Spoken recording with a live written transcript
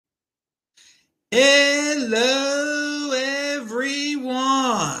Hello,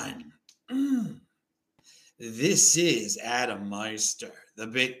 everyone. This is Adam Meister, the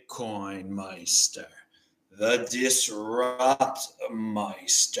Bitcoin Meister, the Disrupt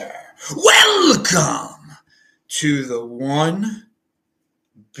Meister. Welcome to the One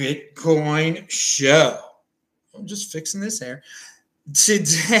Bitcoin Show. I'm just fixing this hair.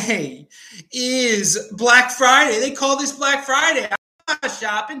 Today is Black Friday. They call this Black Friday.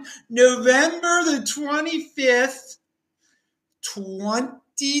 Shopping November the 25th,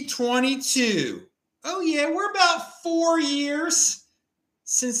 2022. Oh, yeah, we're about 4 years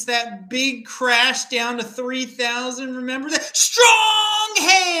since that big crash down to 3,000. Remember that? Strong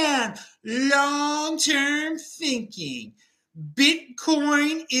hand, long-term thinking.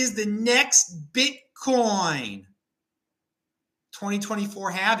 Bitcoin is the next Bitcoin.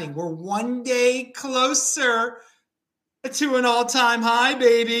 2024 halving. We're one day closer to an all-time high,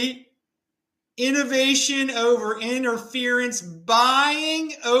 baby. Innovation over interference,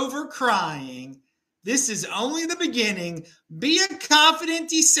 buying over crying. This is only the beginning. Be a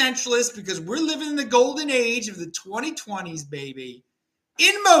confident decentralist because we're living in the golden age of the 2020s, baby.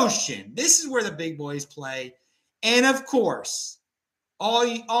 In motion. This is where the big boys play. And of course,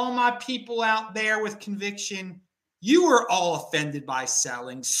 all my people out there with conviction, you are all offended by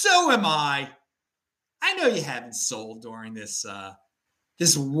selling. So am I. I know you haven't sold during this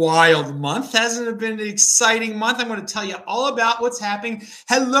wild month. Hasn't it been an exciting month? I'm going to tell you all about what's happening.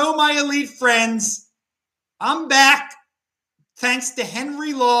 Hello, my elite friends. I'm back. Thanks to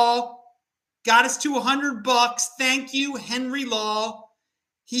Henry Law. Got us to $100. Thank you, Henry Law.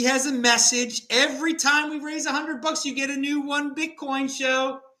 He has a message. Every time we raise $100, you get a new One Bitcoin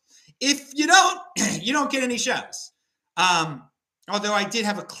show. If you don't, you don't get any shows. Although I did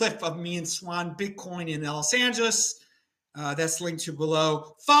have a clip of me and Swan Bitcoin in Los Angeles. That's linked to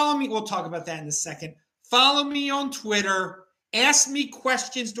below. Follow me. We'll talk about that in a second. Follow me on Twitter. Ask me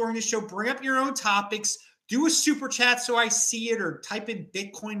questions during the show. Bring up your own topics. Do a super chat so I see it, or type in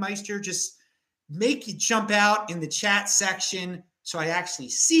Bitcoin Meister. Just make it jump out in the chat section so I actually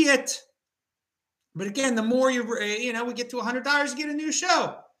see it. But again, the more we get to $100, you get a new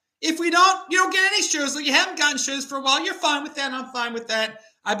show. If we don't, you don't get any shows. Like you haven't gotten shows for a while. You're fine with that. I'm fine with that.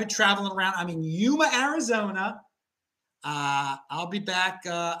 I've been traveling around. I'm in Yuma, Arizona. I'll be back.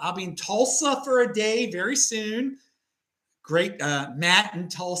 I'll be in Tulsa for a day very soon. Great. Matt in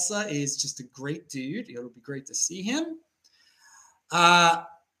Tulsa is just a great dude. It'll be great to see him. All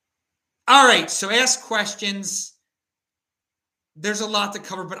right. So ask questions. There's a lot to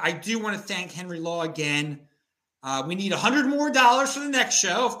cover, but I do want to thank Henry Law again. We need $100 more for the next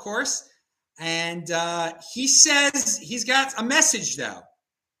show, of course. And he says he's got a message, though.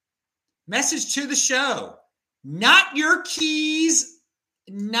 Message to the show. Not your keys,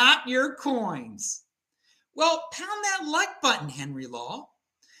 not your coins. Well, pound that like button, Henry Law.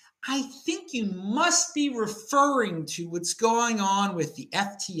 I think you must be referring to what's going on with the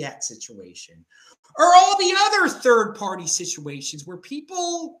FTX situation, or all the other third-party situations where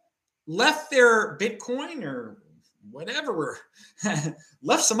people left their Bitcoin or whatever,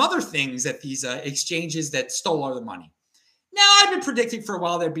 left some other things at these exchanges that stole all the money. Now, I've been predicting for a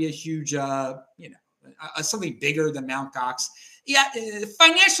while there'd be a huge, something bigger than Mt. Gox. Yeah,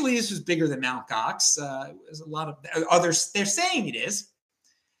 financially, this was bigger than Mt. Gox. There's a lot of others. They're saying it is.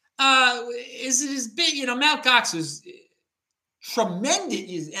 Is it as big? Mt. Gox was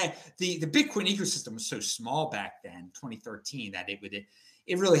tremendous. The Bitcoin ecosystem was so small back then, 2013, that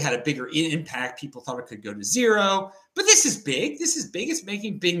it really had a bigger impact. People thought it could go to zero. But this is big. This is big. It's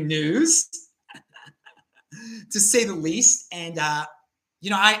making big news, to say the least. And,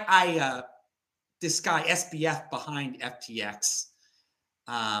 this guy, SBF, behind FTX,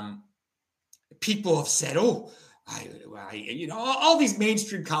 people have said, all these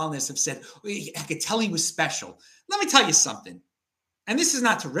mainstream columnists have said, I could tell he was special. Let me tell you something. And this is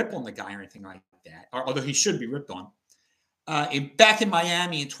not to rip on the guy or anything like that, although he should be ripped on. Back in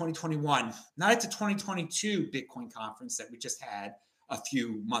Miami in 2021, not at the 2022 Bitcoin conference that we just had a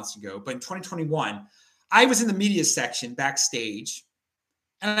few months ago, but in 2021, I was in the media section backstage,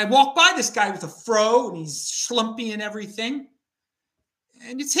 and I walked by this guy with a fro, and he's schlumpy and everything,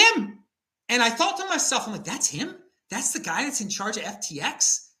 and it's him. And I thought to myself, I'm like, that's him? That's the guy that's in charge of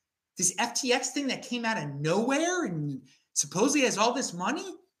FTX? This FTX thing that came out of nowhere and supposedly has all this money?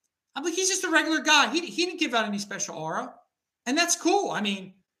 I'm like, he's just a regular guy. He didn't give out any special aura. And that's cool. I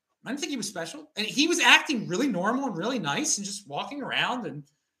mean, I didn't think he was special. And he was acting really normal and really nice and just walking around, and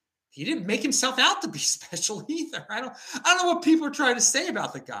he didn't make himself out to be special either. I don't know what people are trying to say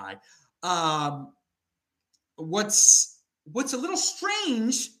about the guy. What's a little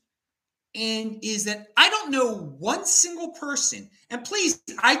strange and is that I don't know one single person, and please,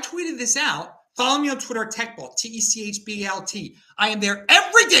 I tweeted this out. Follow me on Twitter, TechBalt, TechBalt. I am there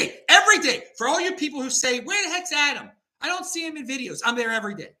every day. For all you people who say, where the heck's Adam? I don't see him in videos. I'm there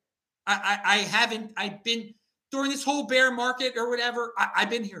every day. I've been during this whole bear market or whatever. I've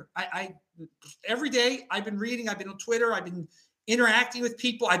been here. Every day I've been reading. I've been on Twitter. I've been interacting with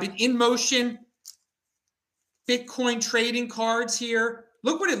people. I've been in motion. Bitcoin trading cards here.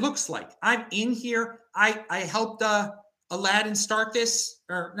 Look what it looks like. I'm in here. I helped Aladdin start this.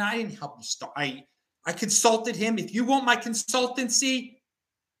 Or no, I didn't help him start. I consulted him. If you want my consultancy,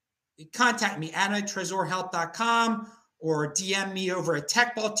 contact me at tresorhelp.com or DM me over at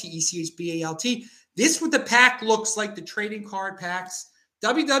TechBalt, TechBalt. This what the pack looks like, the trading card packs.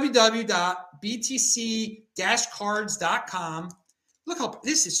 www.btc-cards.com. Look how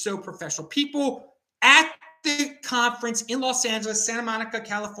this is so professional. People at the conference in Los Angeles, Santa Monica,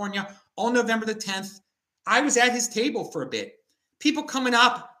 California, on November the 10th. I was at his table for a bit. People coming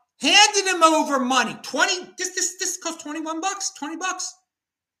up, handing him over money. This costs $21, $20.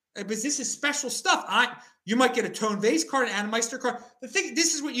 But this is special stuff. You might get a Tone Vase card, an Adam Meister card.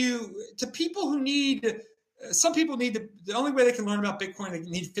 This is what to people who need, some people need the only way they can learn about Bitcoin, they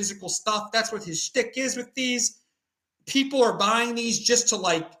need physical stuff. That's what his shtick is with these. People are buying these just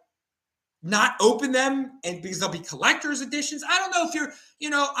to not open them, and because they'll be collector's editions. I don't know if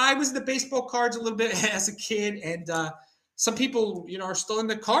I was in the baseball cards a little bit as a kid, and some people, are still in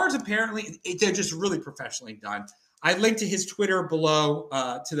the cards apparently. They're just really professionally done. I linked to his Twitter below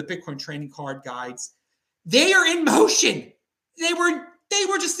to the Bitcoin trading card guides. They are in motion. They were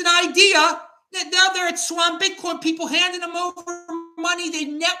just an idea. Now they're at Swan Bitcoin, people handing them over money. They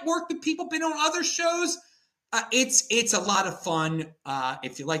network with people, been on other shows. It's a lot of fun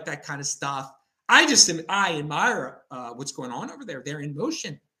if you like that kind of stuff. I admire what's going on over there. They're in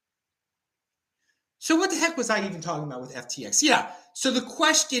motion. So what the heck was I even talking about with FTX? Yeah. So the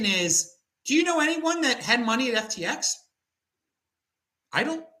question is, do you know anyone that had money at FTX? I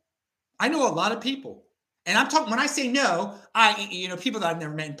don't. I know a lot of people. And I'm talking, when I say no, people that I've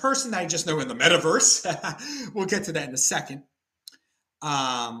never met in person, that I just know in the metaverse. We'll get to that in a second.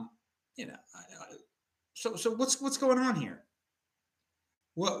 So what's going on here?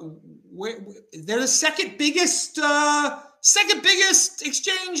 They're the second biggest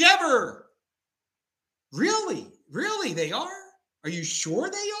exchange ever. Really they are? Are you sure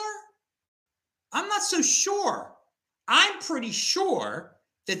they are? I'm not so sure. I'm pretty sure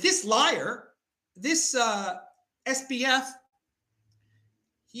that this liar, this SBF,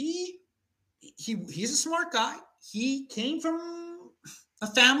 he's a smart guy. He came from a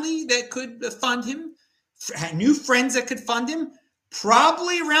family that could fund him, had new friends that could fund him.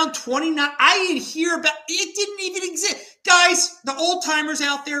 Probably around 29. I didn't hear about it. Didn't even exist. Guys, the old timers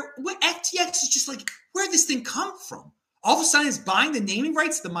out there, FTX is just like, where did this thing come from? All of a sudden, it's buying the naming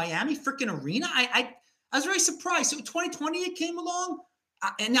rights to the Miami freaking arena. I was very surprised. So 2020, it came along.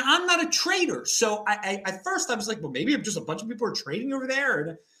 And now I'm not a trader. So at first I was like, well, maybe just a bunch of people are trading over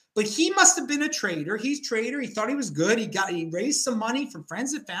there. But he must have been a trader. He's a trader. He thought he was good. He raised some money from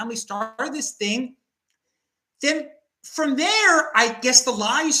friends and family, started this thing. Then from there, I guess the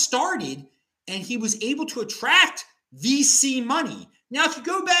lies started, and he was able to attract VC money. Now, if you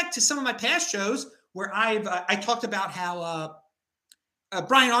go back to some of my past shows where I talked about how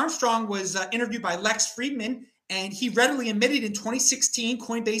Brian Armstrong was interviewed by Lex Friedman, and he readily admitted in 2016,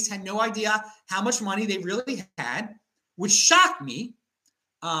 Coinbase had no idea how much money they really had, which shocked me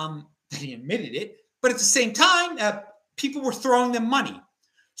that he admitted it. But at the same time, people were throwing them money.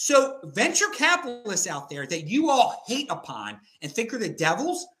 So venture capitalists out there that you all hate upon and think are the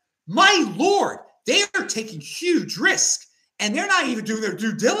devils, my Lord, they are taking huge risks, and they're not even doing their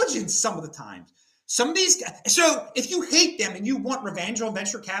due diligence some of the times. Some of these guys, so if you hate them and you want revenge on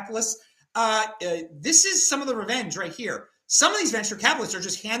venture capitalists, this is some of the revenge right here. Some of these venture capitalists are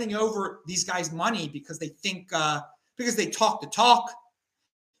just handing over these guys money because they think, because they talk the talk.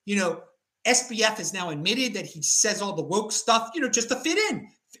 SBF has now admitted that he says all the woke stuff, just to fit in.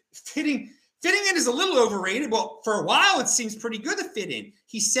 Fitting in is a little overrated. Well, for a while, it seems pretty good to fit in.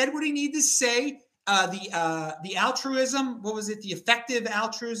 He said what he needed to say. The altruism, what was it? The effective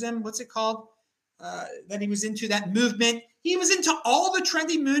altruism, what's it called? That he was into that movement. He was into all the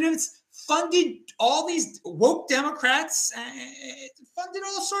trendy movements, funded all these woke Democrats, funded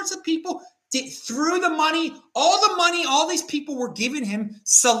all sorts of people, threw the money, all these people were giving him,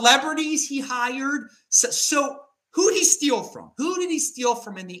 celebrities he hired. So who did he steal from? Who did he steal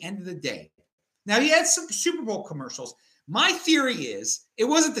from in the end of the day? Now, he had some Super Bowl commercials. My theory is it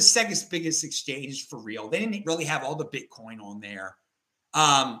wasn't the second biggest exchange for real. They didn't really have all the Bitcoin on there.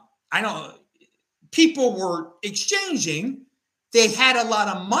 people were exchanging. They had a lot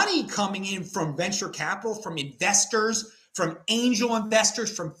of money coming in from venture capital, from investors, from angel investors,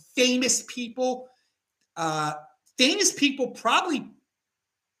 from famous people. Famous people probably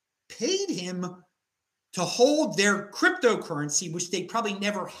paid him to hold their cryptocurrency, which they probably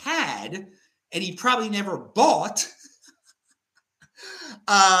never had, and he probably never bought.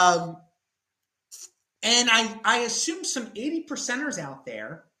 And I assume some 80%ers out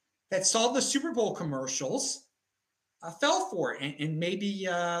there that saw the Super Bowl commercials fell for it and maybe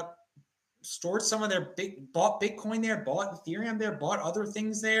stored some of their bought Bitcoin there, bought Ethereum there, bought other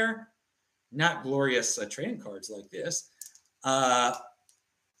things there. Not glorious trading cards like this.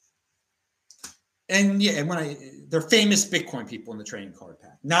 And yeah, they're famous Bitcoin people in the trading card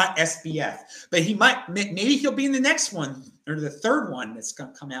pack, not SBF. But maybe he'll be in the next one or the third one that's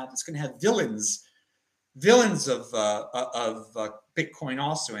going to come out. That's going to have villains of Bitcoin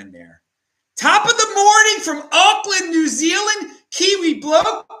also in there. Top of the morning from Auckland, New Zealand, Kiwi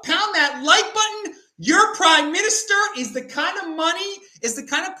bloke, pound that like button. Your prime minister is the kind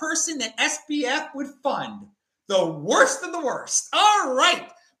of person that SBF would fund. The worst of the worst. All right.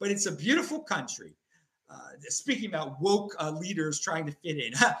 But it's a beautiful country. Speaking about woke leaders trying to fit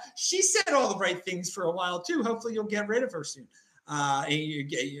in. She said all the right things for a while too. Hopefully you'll get rid of her soon.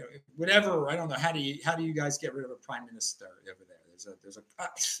 Whatever. I don't know. How do you guys get rid of a prime minister over there?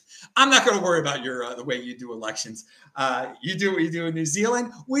 I'm not going to worry about the way you do elections. You do what you do in New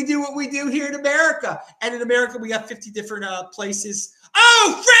Zealand. We do what we do here in America. And in America, we got 50 different places.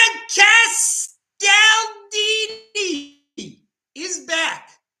 Oh, Frank Castaldini is back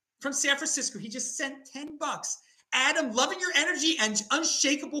from San Francisco. He just sent $10. Adam, loving your energy and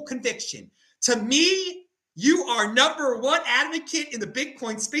unshakable conviction. To me, you are number one advocate in the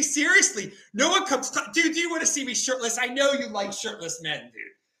Bitcoin space. Seriously, no one comes. Dude, do you want to see me shirtless? I know you like shirtless men, dude.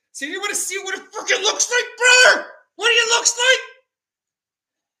 So you want to see what it fucking looks like, brother? What do you looks like?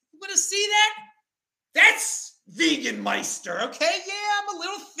 You want to see that? That's Vegan Meister, okay? Yeah, I'm a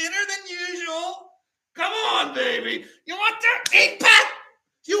little thinner than usual. Come on, baby. You want that? 8-pack?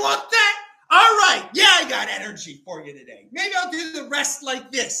 You want that? All right. Yeah, I got energy for you today. Maybe I'll do the rest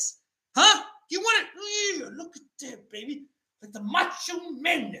like this. Huh? You want it? Yeah, look at that, baby. Like the macho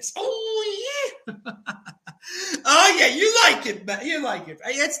madness. Oh, yeah. Oh, yeah. You like it. You like it.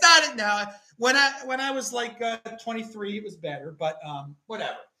 It's not it now. When I was like 23, it was better. But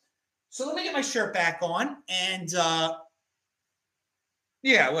whatever. So let me get my shirt back on. And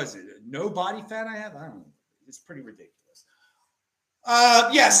yeah, was it no body fat I have? I don't know. It's pretty ridiculous.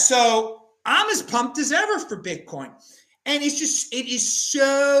 Yeah, so I'm as pumped as ever for Bitcoin. And it is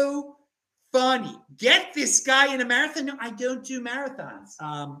so funny. Get this guy in a marathon. No, I don't do marathons.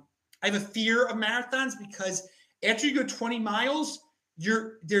 I have a fear of marathons because after you go 20 miles,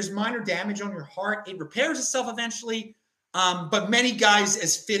 there's minor damage on your heart. It repairs itself eventually. But many guys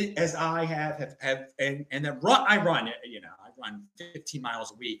as fit as I have and then I run 15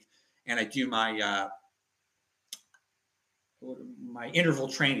 miles a week, and I do my interval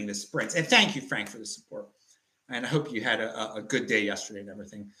training, the sprints. And thank you, Frank, for the support. And I hope you had a good day yesterday and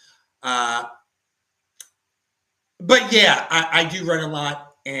everything. But yeah, I do run a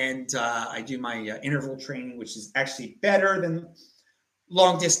lot, and I do my interval training, which is actually better than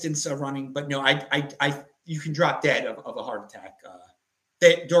long distance running. But no, you can drop dead of a heart attack.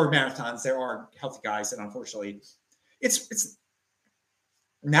 During marathons, there are healthy guys that unfortunately, it's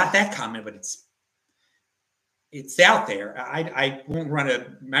not that common, but it's out there. I won't run a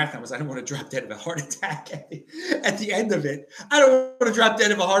marathon because I don't want to drop dead of a heart attack at the end of it. I don't want to drop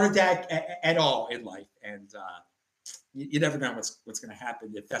dead of a heart attack at all in life. And you never know what's going to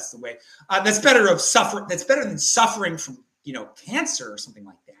happen if that's the way. That's better than suffering from cancer or something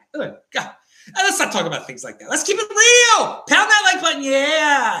like that. Ugh, God. Let's not talk about things like that. Let's keep it real. Pound that like button.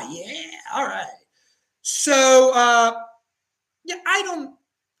 Yeah. All right. So yeah, I don't.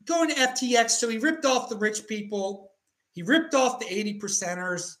 Going to FTX, so he ripped off the rich people. He ripped off the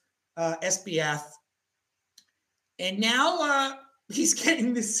 80%ers, SBF. And now he's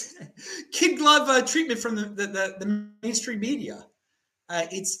getting this kid glove treatment from the mainstream media.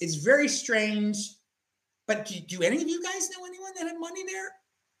 It's very strange. But do any of you guys know anyone that had money there?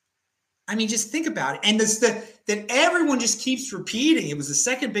 I mean, just think about it. And that everyone just keeps repeating. It was the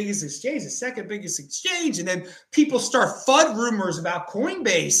second biggest exchange. And then people start FUD rumors about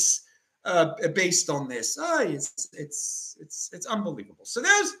Coinbase based on this. Oh, it's unbelievable. So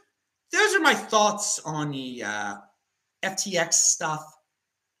those are my thoughts on the FTX stuff.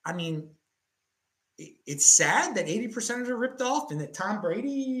 I mean, it's sad that 80% are ripped off and that Tom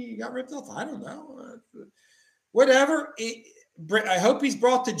Brady got ripped off. I don't know. Whatever. I hope he's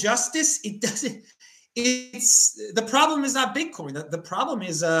brought to justice. It doesn't. It's the problem is not Bitcoin. The problem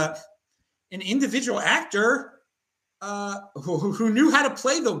is an individual actor who knew how to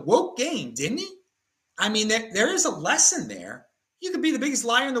play the woke game, didn't he? I mean, there is a lesson there. You could be the biggest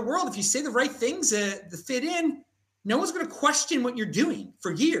liar in the world if you say the right things that fit in. No one's going to question what you're doing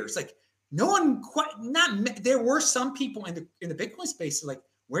for years. Like no one, there were some people in the Bitcoin space like,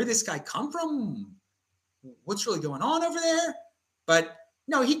 where did this guy come from? What's really going on over there? But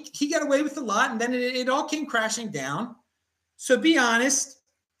no, he got away with a lot, and then it all came crashing down. So be honest.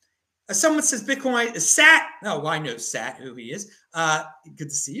 Someone says Bitcoin is Sat. Oh, well, I know Sat, who he is. Good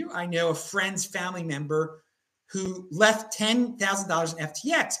to see you. I know a friend's family member who left $10,000 in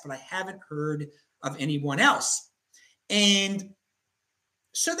FTX, but I haven't heard of anyone else. And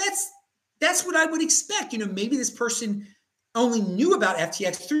so that's what I would expect. You know, maybe this person only knew about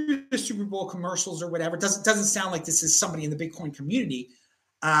FTX through the Super Bowl commercials or whatever. Doesn't sound like this is somebody in the Bitcoin community.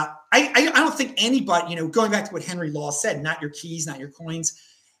 I don't think anybody, you know, going back to what Henry Law said, not your keys, not your coins.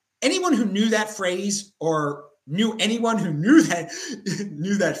 Anyone who knew that phrase or knew anyone who knew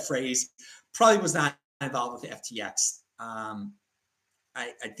that phrase probably was not involved with FTX. I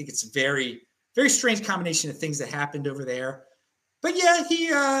think it's a very, very strange combination of things that happened over there. But yeah,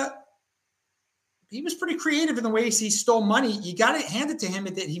 he was pretty creative in the ways he stole money. You got to hand it to him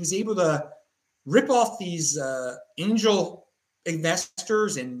that he was able to rip off these angel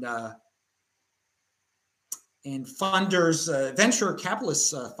investors and funders, venture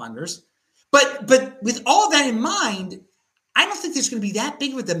capitalist funders. But with all that in mind, I don't think there's going to be that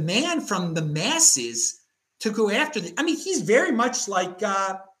big of a demand from the masses to go after the. I mean, he's very much like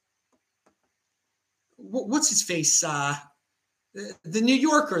what's his face, the New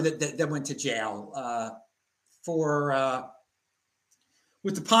Yorker that went to jail for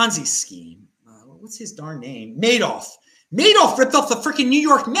with the Ponzi scheme. What's his darn name? Madoff. Madoff ripped off the freaking New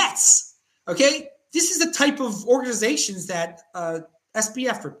York Mets. Okay. This is the type of organizations that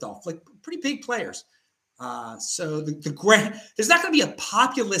SBF ripped off, like pretty big players. So there's not going to be a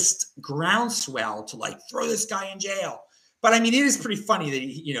populist groundswell to like throw this guy in jail. But I mean, it is pretty funny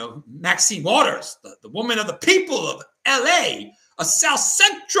that, Maxine Waters, the woman of the people of LA, a South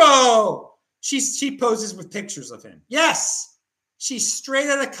Central, she poses with pictures of him. Yes, she's straight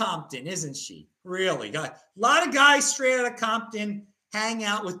out of Compton, isn't she? Really? A lot of guys straight out of Compton hang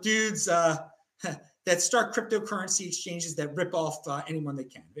out with dudes that start cryptocurrency exchanges that rip off anyone they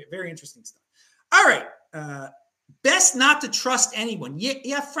can. Very interesting stuff. All right. Best not to trust anyone.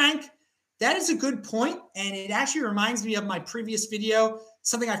 Yeah, Frank, that is a good point. And it actually reminds me of my previous video,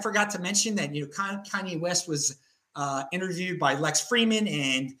 something I forgot to mention that, Kanye West was interviewed by Lex Fridman,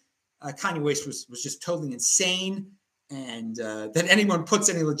 and Kanye West was just totally insane. And that anyone puts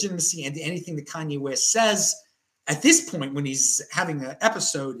any legitimacy into anything that Kanye West says at this point when he's having an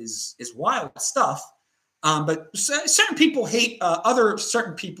episode is wild stuff. But certain people hate other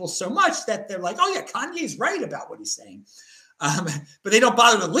certain people so much that they're like, oh yeah, Kanye's right about what he's saying. But they don't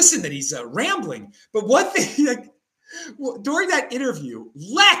bother to listen that he's rambling. But one thing, during that interview,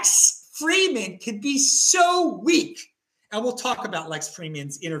 Lex Fridman could be so weak. And we'll talk about Lex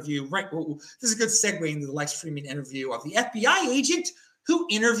Fridman's interview. Right, this is a good segue into the Lex Fridman interview of the FBI agent who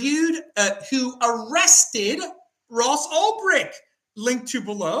arrested Ross Ulbricht. Link to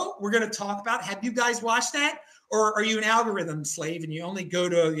below. We're going to talk about. Have you guys watched that? Or are you an algorithm slave and you only go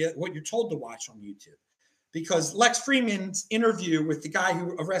to what you're told to watch on YouTube? Because Lex Fridman's interview with the guy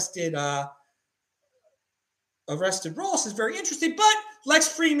who arrested Ross is very interesting. But Lex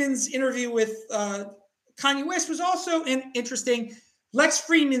Fridman's interview with Kanye West was also interesting. Lex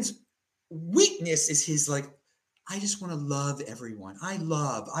Fridman's weakness is his I just want to love everyone. I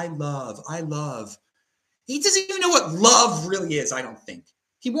love. He doesn't even know what love really is, I don't think.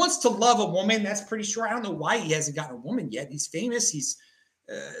 He wants to love a woman. That's pretty sure. I don't know why he hasn't gotten a woman yet. He's famous.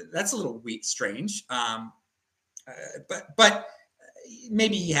 That's a little weak, strange. But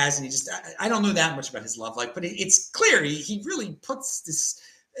maybe he has, and I don't know that much about his love life, but it's clear he really puts this,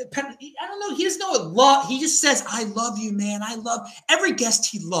 I don't know. He doesn't know what love, he just says, I love you, man. I love every guest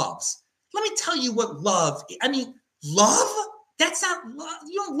he loves. Let me tell you what love, love? That's not love.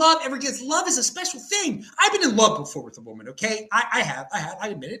 You don't love every guest. Love is a special thing. I've been in love before with a woman, okay? I have, I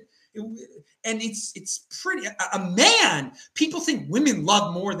admit it. And it's pretty, a man, people think women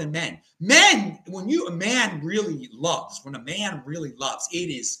love more than men. Men, when a man really loves,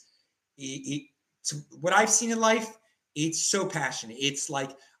 what I've seen in life, it's so passionate. It's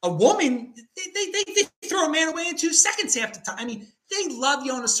like a woman, they throw a man away in 2 seconds half the time. They love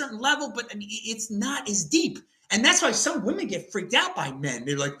you on a certain level, but it's not as deep. And that's why some women get freaked out by men.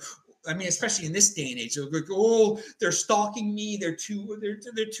 They're like, I mean, especially in this day and age, they're like, oh, they're stalking me. They're too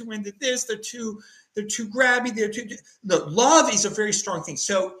into this. They're too grabby. Look, love is a very strong thing.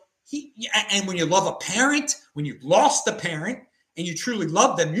 So and when you love a parent, when you've lost a parent and you truly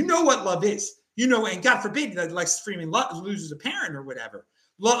love them, you know what love is. You know, and God forbid that Lex Freeman loses a parent or whatever.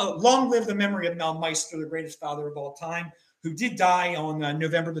 Long live the memory of Mel Meister, the greatest father of all time, who did die on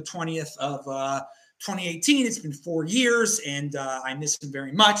November the 20th of 2018. It's been 4 years, and I miss him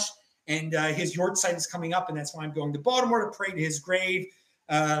very much. And his yahrzeit is coming up, and that's why I'm going to Baltimore to pray to his grave.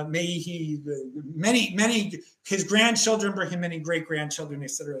 May he, many, his grandchildren bring him many great-grandchildren,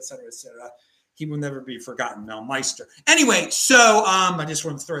 et cetera, et cetera, et cetera. He will never be forgotten, Mel Meister. Anyway, so I just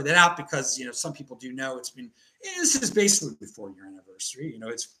want to throw that out because, you know, some people do know this is basically the 4-year anniversary. You know,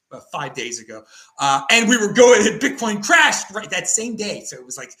 it's 5 days ago. And we were going, and Bitcoin crashed right that same day. So it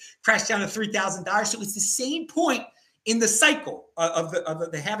was like crashed down to $3,000. So it's the same point in the cycle of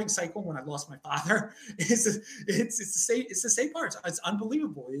the halving cycle when I lost my father. It's the same part. It's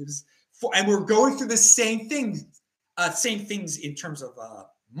unbelievable. And we're going through the same things in terms of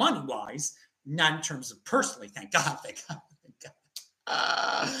money wise, not in terms of personally. Thank God.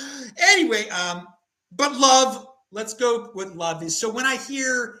 Anyway, but love. Let's go with love is. So when I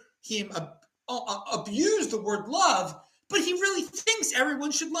hear him abuse the word love, but he really thinks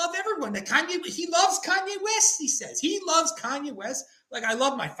everyone should love everyone. He loves Kanye West, he says. He loves Kanye West like I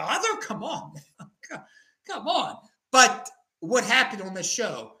love my father? Come on. Come on. But what happened on the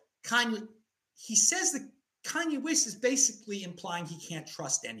show, he says that Kanye West is basically implying he can't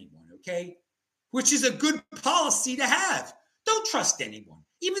trust anyone, okay? Which is a good policy to have. Don't trust anyone.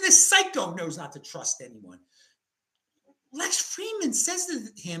 Even the psycho knows not to trust anyone. Lex Freeman says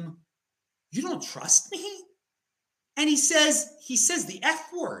to him, you don't trust me? And he says the F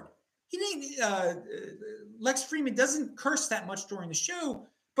word. Lex Freeman doesn't curse that much during the show,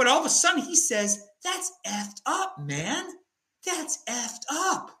 but all of a sudden he says, that's effed up, man. That's effed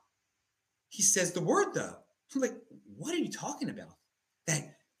up. He says the word though. I'm like, what are you talking about?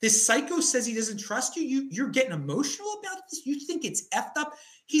 That this psycho says he doesn't trust you? You're getting emotional about this? You think it's effed up?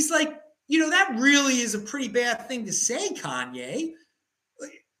 He's like, you know, that really is a pretty bad thing to say, Kanye.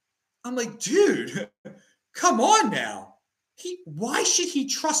 I'm like, dude, come on now. Why should he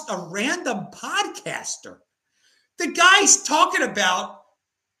trust a random podcaster? The guy's talking about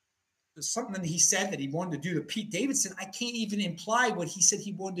something he said that he wanted to do to Pete Davidson. I can't even imply what he said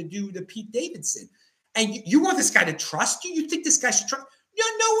he wanted to do to Pete Davidson. And you want this guy to trust you? You think this guy should trust?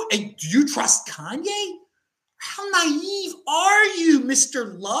 No. And do you trust Kanye? How naive are you,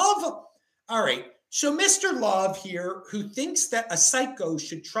 Mr. Love? All right. So Mr. Love here, who thinks that a psycho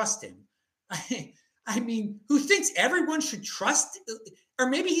should trust him. I mean, who thinks everyone should trust, or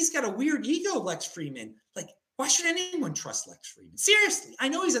maybe he's got a weird ego, Lex Freeman. Like, why should anyone trust Lex Freeman? Seriously, I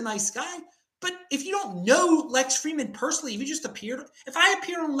know he's a nice guy, but if you don't know Lex Freeman personally, if I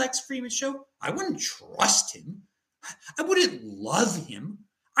appeared on Lex Freeman's show, I wouldn't trust him. I wouldn't love him.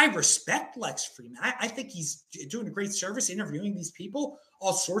 I respect Lex Freeman. I think he's doing a great service interviewing these people,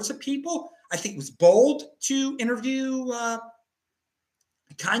 all sorts of people. I think it was bold to interview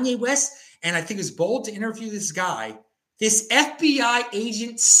Kanye West, and I think it was bold to interview this guy, this FBI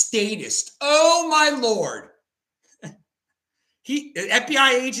agent statist. Oh, my Lord.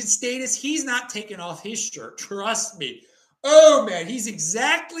 FBI agent status, he's not taking off his shirt. Trust me. Oh, man, he's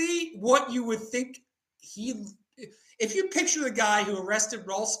exactly what you would think if you picture the guy who arrested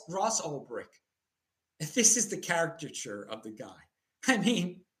Ross Ulbricht, this is the caricature of the guy. I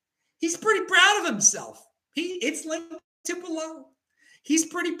mean, he's pretty proud of himself. It's linked to below. He's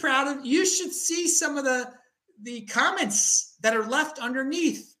pretty proud of. You should see some of the comments that are left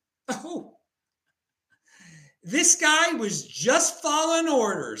underneath. Oh, this guy was just following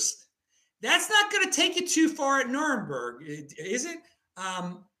orders. That's not going to take you too far at Nuremberg, is it?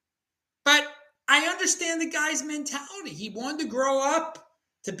 But I understand the guy's mentality. He wanted to grow up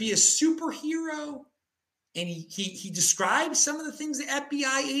to be a superhero. And he describes some of the things that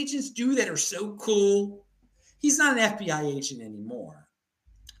FBI agents do that are so cool. He's not an FBI agent anymore.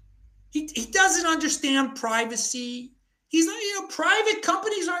 He doesn't understand privacy. He's not, private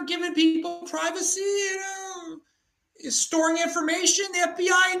companies aren't giving people privacy, storing information. The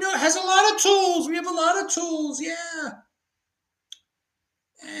FBI has a lot of tools. We have a lot of tools, yeah.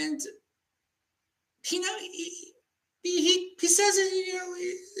 And he says,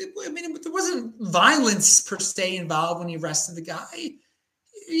 I mean, there wasn't violence per se involved when he arrested the guy.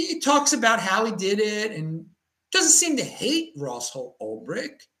 He talks about how he did it and doesn't seem to hate Ross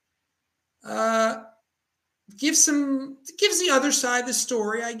Ulbricht. Gives the other side of the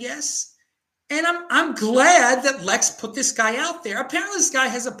story, I guess. And I'm glad that Lex put this guy out there. Apparently, this guy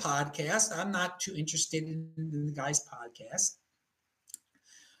has a podcast. I'm not too interested in the guy's podcast.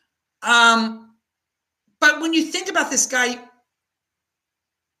 But when you think about this guy,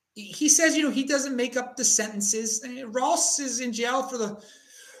 he says, he doesn't make up the sentences. Ross is in jail for the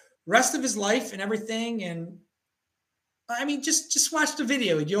rest of his life and everything. And I mean, just watch the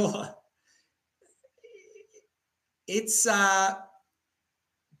video.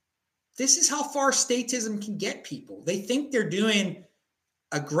 This is how far statism can get people. They think they're doing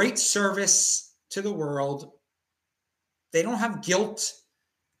a great service to the world. They don't have guilt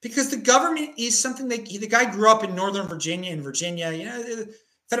because the government is something that the guy grew up in Northern Virginia, the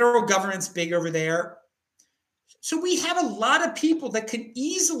federal government's big over there. So we have a lot of people that can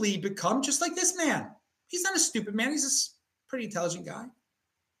easily become just like this man. He's not a stupid man. He's a pretty intelligent guy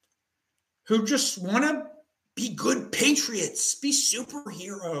who just want to be good patriots, be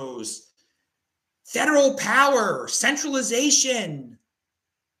superheroes, federal power, centralization.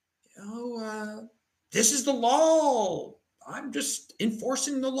 This is the law. I'm just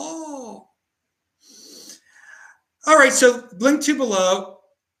enforcing the law. All right, so link to below.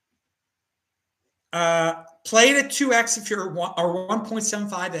 Play it at 2x if you're or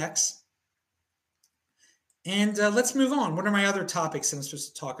 1.75x. And let's move on. What are my other topics I'm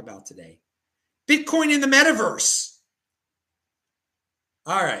supposed to talk about today? Bitcoin in the metaverse.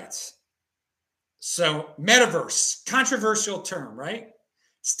 All right. So metaverse, controversial term, right?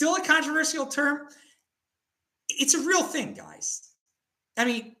 Still a controversial term. It's a real thing, guys. I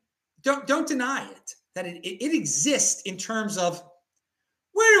mean, don't deny it, that it exists in terms of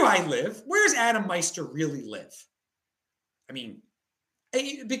where do I live? Where does Adam Meister really live? I mean,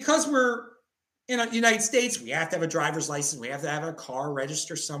 because we're in the United States, we have to have a driver's license. We have to have a car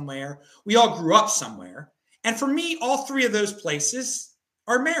register somewhere. We all grew up somewhere. And for me, all three of those places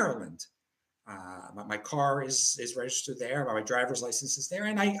are Maryland. My car is registered there. My driver's license is there.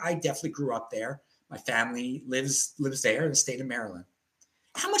 And I definitely grew up there. My family lives there in the state of Maryland.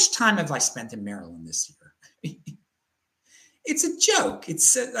 How much time have I spent in Maryland this year? It's a joke.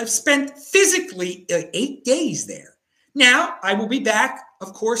 I've spent physically 8 days there. Now, I will be back,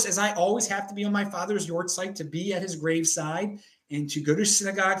 of course, as I always have to be on my father's yahrzeit, to be at his graveside and to go to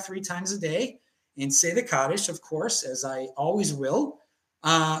synagogue 3 times a day and say the Kaddish, of course, as I always will,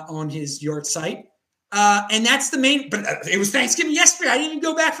 on his yahrzeit. And that's the main, but it was Thanksgiving yesterday. I didn't even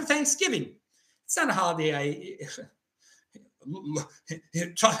go back for Thanksgiving. It's not a holiday.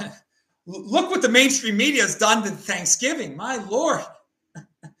 Look what the mainstream media has done to Thanksgiving. My Lord.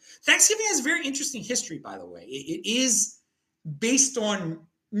 Thanksgiving has a very interesting history, by the way. It is based on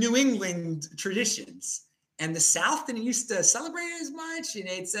New England traditions. And the South didn't used to celebrate it as much. And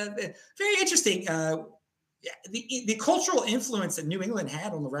it's very interesting. The cultural influence that New England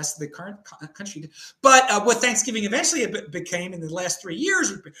had on the rest of the current country. But what Thanksgiving eventually became in the last 3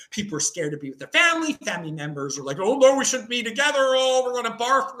 years, people were scared to be with their family. Family members were like, oh, no, we shouldn't be together. Oh, we're going to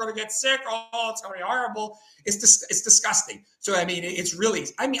barf. We're going to get sick. Oh, it's going to be horrible. It's disgusting. So, I mean, it's really,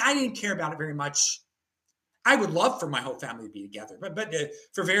 I didn't care about it very much. I would love for my whole family to be together, but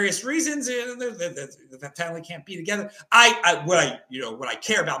for various reasons, the family can't be together. What I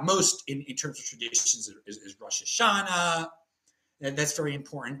care about most in terms of traditions is Rosh Hashanah. That's very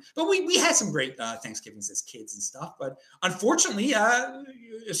important. But we had some great Thanksgivings as kids and stuff. But unfortunately,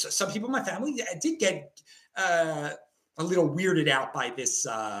 some people in my family did get a little weirded out by this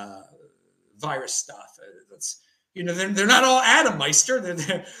virus stuff. They're not all Adam Meister. They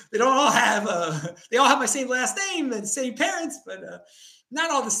don't all have they all have my same last name and same parents, but not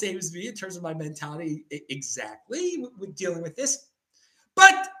all the same as me in terms of my mentality exactly with dealing with this.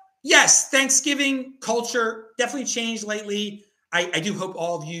 But yes, Thanksgiving culture definitely changed lately. I do hope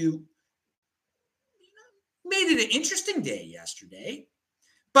all of you made it an interesting day yesterday.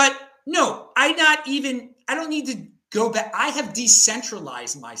 But no, I don't need to go back. I have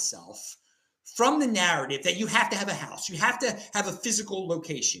decentralized myself from the narrative that you have to have a house. You have to have a physical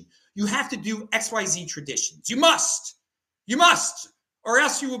location. You have to do XYZ traditions. You must, or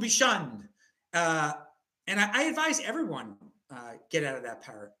else you will be shunned. And I advise everyone get out of that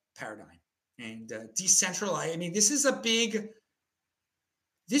paradigm and decentralize. I mean,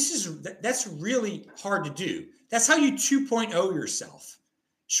 that's really hard to do. That's how you 2.0 yourself.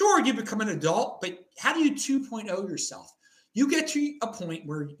 Sure, you become an adult, but how do you 2.0 yourself? You get to a point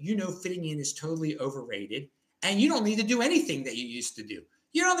where fitting in is totally overrated, and you don't need to do anything that you used to do.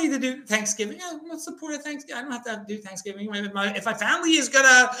 You don't need to do Thanksgiving. What's the point of Thanksgiving? I don't have to do Thanksgiving. If my family is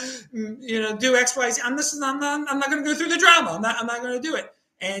gonna, do X, Y, Z, I'm not gonna go through the drama. I'm not gonna do it.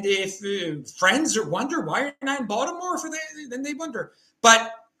 And if friends wonder why you're not in Baltimore, then they wonder.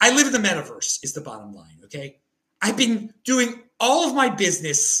 But I live in the metaverse is the bottom line, okay? I've been doing all of my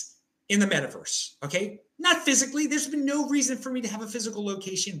business in the metaverse, okay? Not physically. There's been no reason for me to have a physical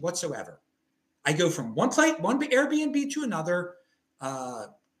location whatsoever. I go from one Airbnb to another,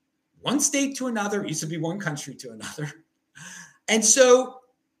 one state to another. It used to be one country to another. And so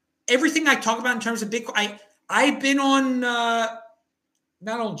everything I talk about in terms of Bitcoin, I've been on, not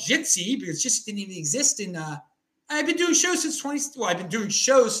on Jitsi because Jitsi didn't even exist in, I've been doing shows since I've been doing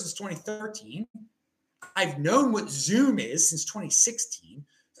shows since 2013. I've known what Zoom is since 2016.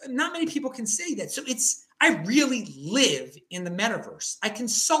 Not many people can say that. So I really live in the metaverse. I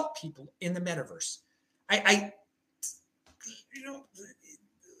consult people in the metaverse. I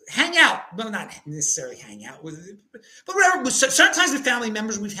hang out. Well, not necessarily hang out with, but whatever. Certain times with family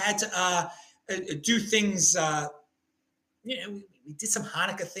members, we've had to do things. We did some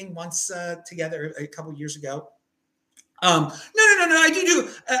Hanukkah thing once together a couple years ago. No. I do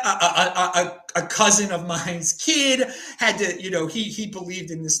a cousin of mine's kid had to, he believed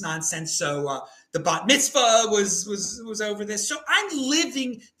in this nonsense. So the bat mitzvah was over this. So I'm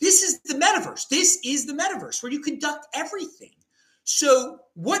living. This is the metaverse. This is the metaverse where you conduct everything. So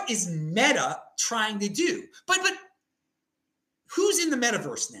what is Meta trying to do? But who's in the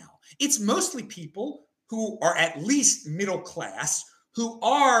metaverse now? It's mostly people who are at least middle class, who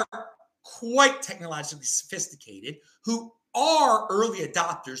are quite technologically sophisticated, who are early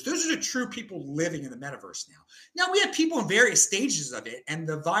adopters. Those are the true people living in the metaverse now. Now, we have people in various stages of it, and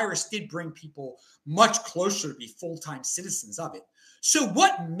the virus did bring people much closer to be full-time citizens of it. So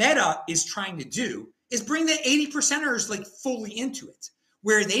what Meta is trying to do is bring the 80%ers like fully into it,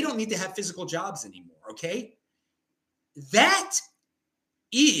 where they don't need to have physical jobs anymore, okay? That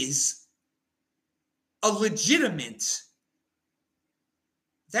is a legitimate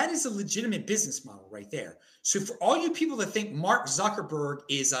business model right there. So for all you people that think Mark Zuckerberg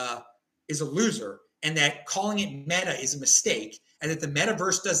is a loser and that calling it Meta is a mistake and that the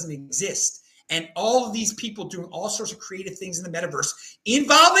metaverse doesn't exist, and all of these people doing all sorts of creative things in the metaverse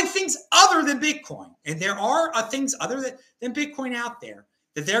involving things other than Bitcoin, and there are things other than Bitcoin out there,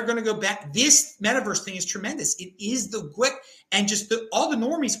 that they're going to go back. This metaverse thing is tremendous. It is the quick, and just all the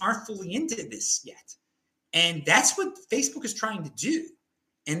normies aren't fully into this yet. And that's what Facebook is trying to do.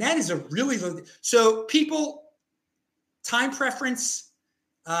 And that is a really, so people, time preference,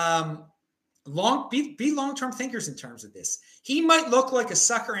 be long-term thinkers in terms of this. He might look like a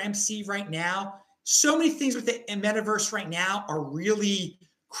sucker MC right now. So many things with the metaverse right now are really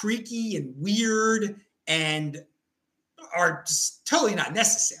creaky and weird and are just totally not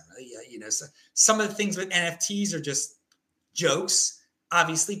necessary. So some of the things with NFTs are just jokes,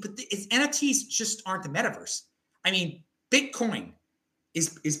 obviously, but NFTs just aren't the metaverse. I mean, Bitcoin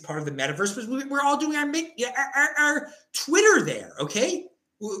is part of the metaverse, but we're all doing our Twitter there, okay?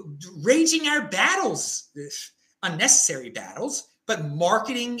 Raging our battles, unnecessary battles, but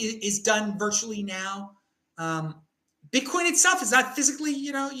marketing is done virtually now. Bitcoin itself is not physically,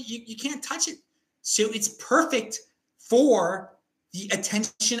 you can't touch it. So it's perfect for the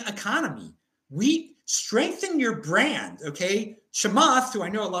attention economy. We strengthen your brand, okay? Chamath, who I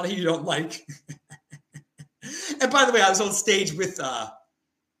know a lot of you don't like. And by the way, I was on stage with, not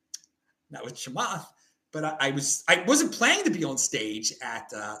with Chamath, but I wasn't planning to be on stage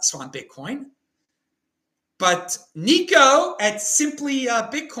at Swan Bitcoin. But Nico at Simply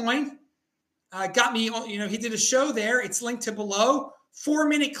Bitcoin got me, he did a show there. It's linked to below.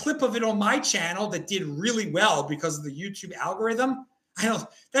 4-minute clip of it on my channel that did really well because of the YouTube algorithm.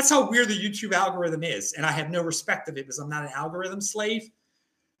 That's how weird the YouTube algorithm is. And I have no respect of it because I'm not an algorithm slave.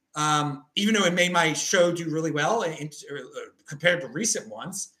 Even though it made my show do really well compared to recent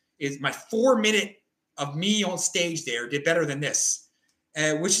ones, is my 4-minute of me on stage there did better than this,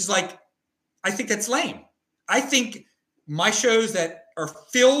 which is like, I think that's lame. I think my shows that are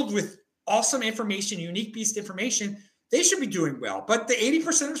filled with awesome information, unique beast information, they should be doing well. But the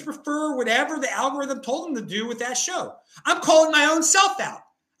 80%ers prefer whatever the algorithm told them to do with that show. I'm calling my own self out.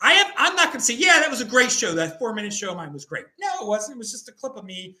 I'm not going to say, yeah, that was a great show. That 4-minute show of mine was great. No, it wasn't. It was just a clip of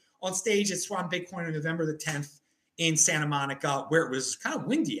me on stage at Swan Bitcoin on November the 10th in Santa Monica, where it was kind of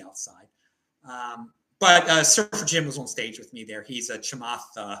windy outside. But Surfer Jim was on stage with me there. He's a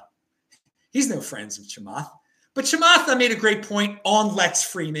Chamath. He's no friends with Chamath. But Chamath made a great point on Lex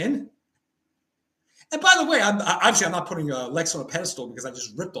Freeman. And by the way, I'm not putting Lex on a pedestal because I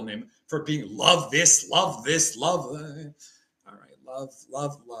just ripped on him for being love this, love this, love. All right, love.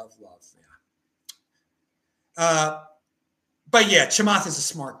 Yeah. But yeah, Chamath is a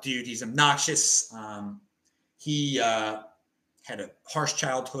smart dude. He's obnoxious. He had a harsh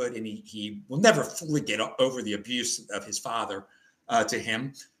childhood, and he will never fully get over the abuse of his father to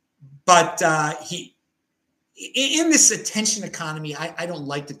him. But in this attention economy, I don't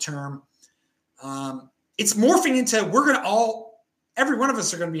like the term. It's morphing into every one of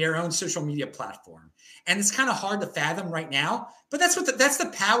us are going to be our own social media platform. And it's kind of hard to fathom right now, but that's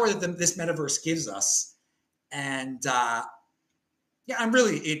the power that this metaverse gives us. And yeah,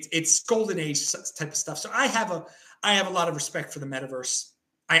 it's golden age type of stuff. So I have a lot of respect for the metaverse.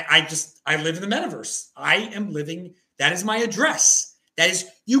 I live in the metaverse. I am living. That is my address. That is,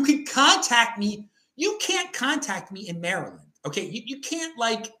 you can contact me. You can't contact me in Maryland. Okay. You can't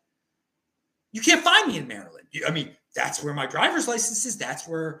find me in Maryland. I mean, that's where my driver's license is. That's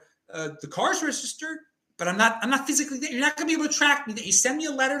where the car's registered. But I'm not physically there. You're not going to be able to track me. That you send me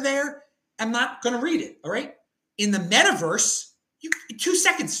a letter there, I'm not going to read it. All right. In the metaverse, 2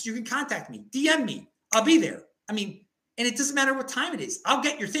 seconds, you can contact me, DM me. I'll be there. I mean, and it doesn't matter what time it is. I'll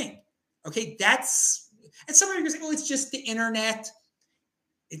get your thing. Okay. And some of you are going to say, well, it's just the internet.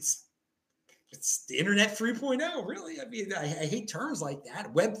 It's the internet 3.0, really. I mean, I hate terms like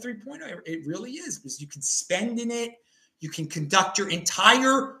that. Web 3.0, it really is, because you can spend in it. You can conduct your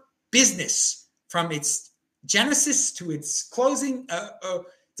entire business from its genesis to its closing.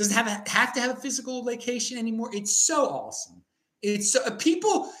 Doesn't have to have a physical location anymore. It's so awesome. It's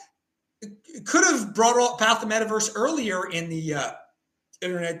people could have brought about the metaverse earlier in the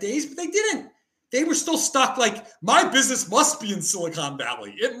internet days, but they didn't. They were still stuck like, my business must be in Silicon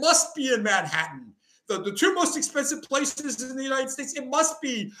Valley. It must be in Manhattan. The two most expensive places in the United States. I must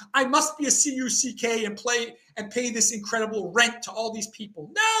be a CUCK and pay this incredible rent to all these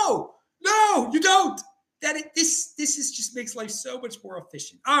people. No, you don't. This just makes life so much more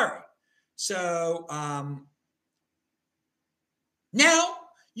efficient. All right. So now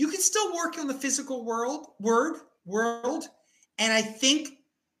you can still work on the physical world. And I think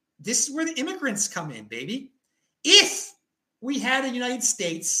this is where the immigrants come in, baby. If we had a United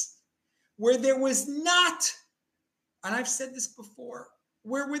States where there was not, and I've said this before,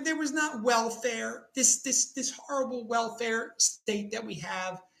 where there was not welfare, this horrible welfare state that we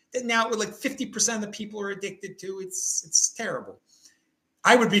have, that now with like 50% of the people are addicted to, it's terrible.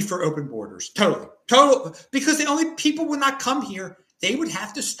 I would be for open borders, totally, because the only people would not come here. They would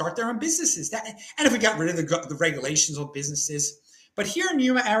have to start their own businesses. And if we got rid of the regulations on businesses. But here in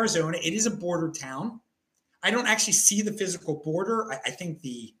Yuma, Arizona, it is a border town. I don't actually see the physical border. I think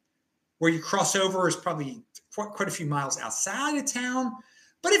where you cross over is probably quite a few miles outside of town.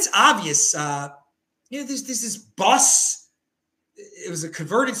 But it's obvious. There's this bus. It was a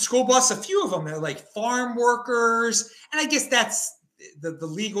converted school bus. A few of them, they're like farm workers. And I guess that's the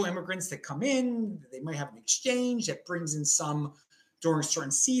legal immigrants that come in. They might have an exchange that brings in some during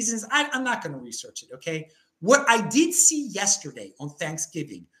certain seasons. I'm not going to research it, okay? What I did see yesterday on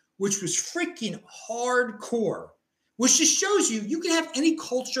Thanksgiving, which was freaking hardcore, which just shows you can have any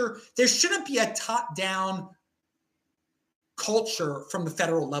culture. There shouldn't be a top-down culture from the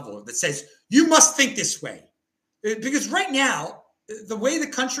federal level that says, you must think this way. Because right now, the way the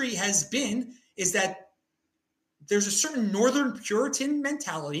country has been is that there's a certain Northern Puritan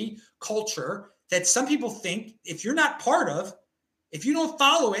mentality, culture, that some people think if you're not part of, if you don't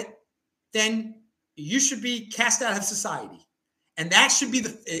follow it, then you should be cast out of society. And that should be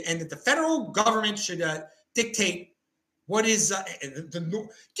and that the federal government should dictate what is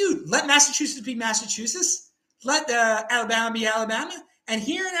dude, let Massachusetts be Massachusetts. Let Alabama be Alabama. And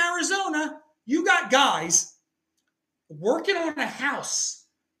here in Arizona, you got guys working on a house.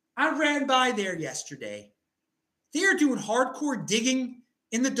 I ran by there yesterday. They're doing hardcore digging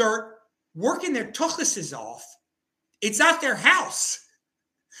in the dirt, working their tuchluses off. It's not their house.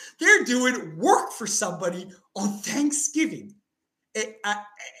 They're doing work for somebody on Thanksgiving. I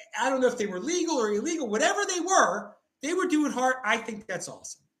don't know if they were legal or illegal, whatever they were doing hard. I think that's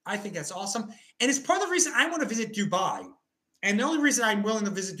awesome. And it's part of the reason I want to visit Dubai. And the only reason I'm willing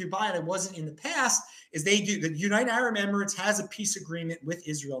to visit Dubai, and I wasn't in the past, is the United Arab Emirates has a peace agreement with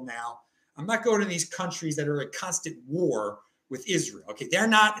Israel now. I'm not going to these countries that are at constant war with Israel. Okay,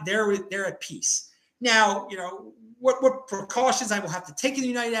 they're at peace. Now, what precautions I will have to take in the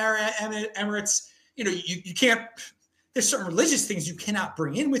United Arab Emirates. You can't, there's certain religious things you cannot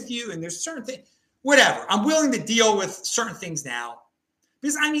bring in with you. And there's certain things, whatever. I'm willing to deal with certain things now.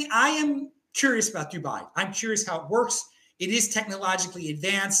 Because I am curious about Dubai. I'm curious how it works. It is technologically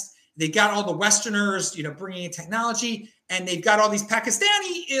advanced. They got all the Westerners, bringing in technology, and they've got all these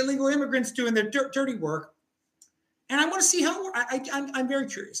Pakistani illegal immigrants doing their dirty work. And I want to see how I'm very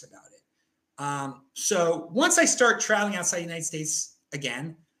curious about it. So once I start traveling outside the United States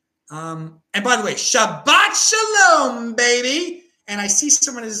again, and by the way, Shabbat Shalom, baby. And I see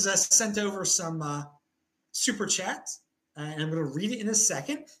someone has sent over some super chats, and I'm going to read it in a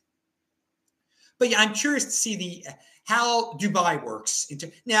second. But yeah, I'm curious to see how Dubai works.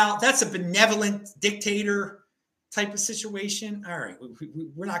 Now, that's a benevolent dictator type of situation. All right,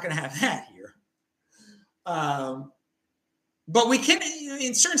 we're not going to have that here. But we can,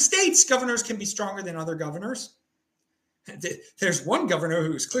 in certain states, governors can be stronger than other governors. There's one governor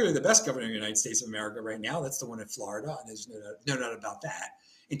who is clearly the best governor in the United States of America right now. That's the one in Florida. And there's no doubt about that.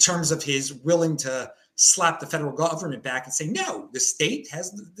 In terms of his willing to slap the federal government back and say, no, the state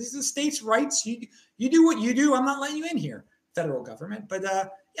has the state's rights. You do what you do. I'm not letting you in here, federal government. But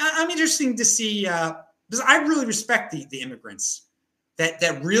I'm interested to see, because I really respect the immigrants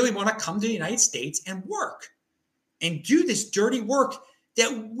that really want to come to the United States and work and do this dirty work that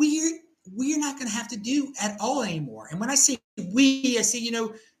we're not going to have to do at all anymore. And when I say we, I say,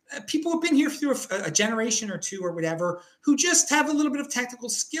 people have been here through a generation or two or whatever who just have a little bit of technical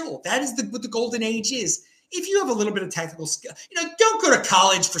skill. That is what the golden age is. If you have a little bit of technical skill, don't go to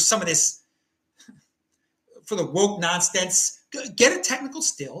college for some of this, for the woke nonsense. Get a technical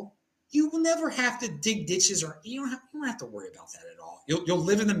skill. You will never have to dig ditches, or you don't have to worry about that at all. You'll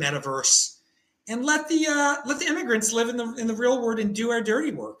live in the metaverse and let the immigrants live in the real world and do our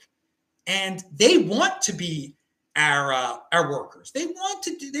dirty work. And they want to be our workers. They want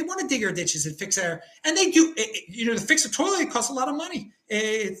to dig our ditches and fix and they do. To fix a toilet, it costs a lot of money.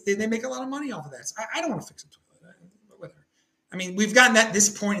 They make a lot of money off of that. So I don't want to fix a toilet. Whatever. I mean, we've gotten at this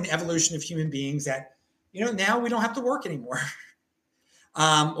point in the evolution of human beings that now we don't have to work anymore.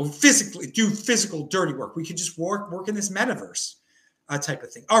 Or do physical dirty work. We could just work in this metaverse type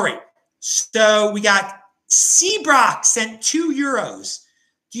of thing. All right. So we got Seabrock sent €2.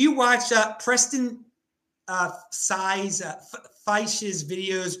 Do you watch Preston Feisch's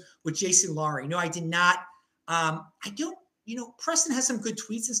videos with Jason Laurie? No, I did not. I don't, Preston has some good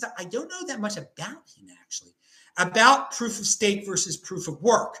tweets and stuff. I don't know that much about him, actually, about proof of stake versus proof of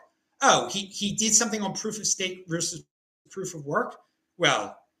work. Oh, he did something on proof of stake versus proof of work.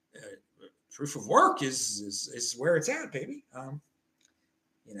 Well, proof of work is where it's at, baby.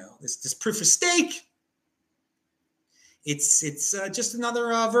 This proof of stake. It's just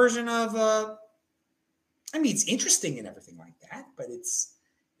another version of. It's interesting and everything like that, but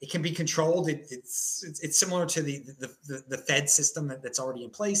it can be controlled. It's similar to the Fed system that's already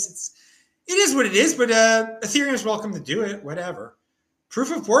in place. It is what it is, but Ethereum is welcome to do it. Whatever.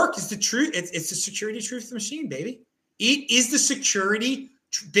 Proof of work is the truth. It's the security truth machine, baby. It is the security.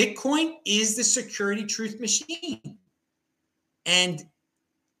 Bitcoin is the security truth machine, and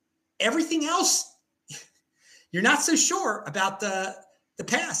everything else. You're not so sure about the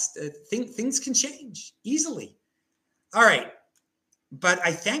past. Things can change easily. All right. But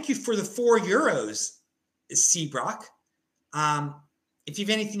I thank you for the €4, Seabrock. If you have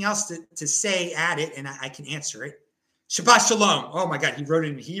anything else to say, add it, and I can answer it. Shabbat Shalom. Oh, my God. He wrote it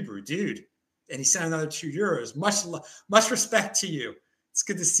in Hebrew, dude. And he sent another €2. Much respect to you. It's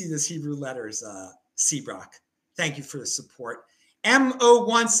good to see those Hebrew letters, Seabrock. Thank you for the support.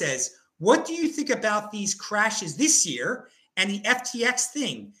 MO1 says, what do you think about these crashes this year and the FTX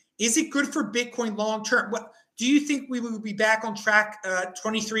thing? Is it good for Bitcoin long term? What do you think we will be back on track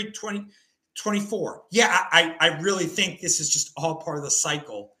 23, 24? Yeah, I really think this is just all part of the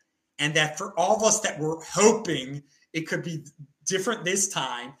cycle. And that for all of us that were hoping it could be different this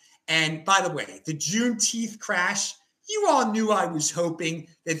time. And by the way, the Juneteenth crash, you all knew I was hoping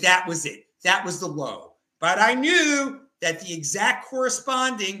that was it. That was the low. But I knew that the exact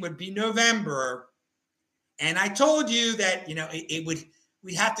corresponding would be November. And I told you that,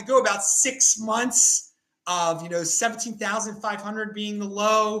 we'd have to go about 6 months of, 17,500 being the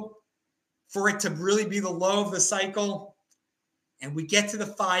low for it to really be the low of the cycle. And we get to the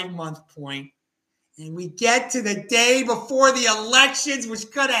 5-month point, and we get to the day before the elections,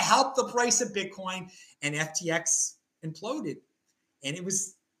 which could have helped the price of Bitcoin, and FTX imploded. And it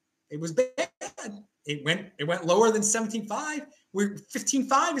was bad. It went lower than 17.5.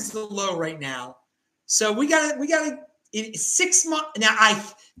 15.5 is the low right now. So we got in 6 months. Now,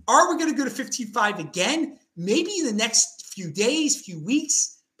 are we going to go to 15.5 again? Maybe in the next few days, few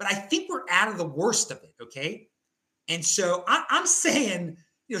weeks, but I think we're out of the worst of it. Okay. And so I'm saying,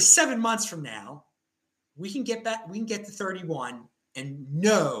 7 months from now, we can get to 31 and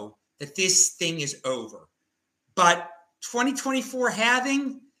know that this thing is over. But 2024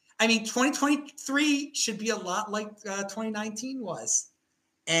 halving, 2023 should be a lot like 2019 was.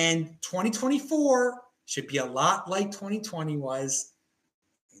 And 2024 should be a lot like 2020 was.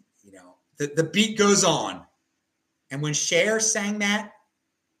 The beat goes on. And when Cher sang that,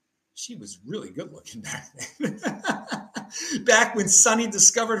 she was really good looking back then. Back when Sonny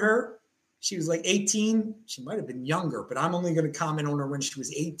discovered her, she was like 18. She might have been younger, but I'm only going to comment on her when she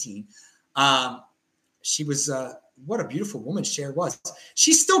was 18. She was, what a beautiful woman Cher was.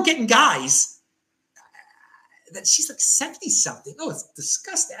 She's still getting guys. That she's like 70 something. Oh, it's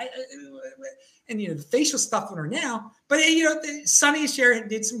disgusting. And the facial stuff on her now. But Sonny and Cher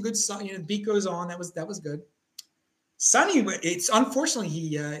did some good stuff. The beat goes on. That was good. Sonny, it's unfortunately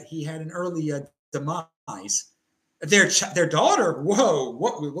he had an early demise. Their daughter. Whoa,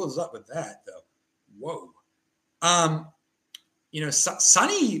 what was up with that though? Whoa.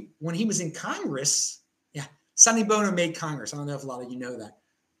 Sonny, when he was in Congress, Sonny Bono made Congress. I don't know if a lot of you know that.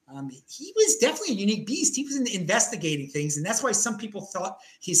 He was definitely a unique beast. He was investigating things, and that's why some people thought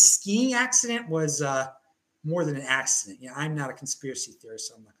his skiing accident was more than an accident. I'm not a conspiracy theorist,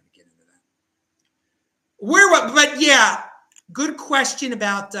 so I'm not going to get into that. But yeah, good question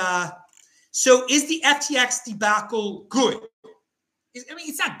about. So, is the FTX debacle good?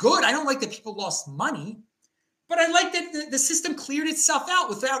 It's not good. I don't like that people lost money, but I like that the system cleared itself out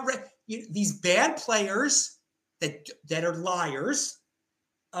without these bad players that are liars.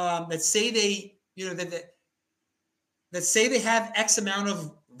 That say they, that say they have X amount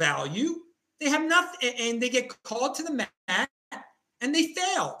of value, they have nothing, and they get called to the mat, and they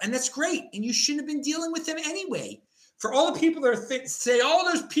fail, and that's great. And you shouldn't have been dealing with them anyway. For all the people that say, "Oh,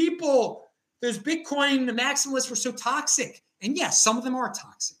 those Bitcoin maximalists were so toxic," and yes, some of them are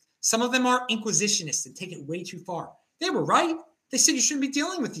toxic. Some of them are inquisitionists and take it way too far. They were right. They said you shouldn't be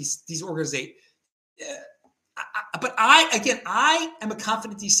dealing with these organizations. But I am a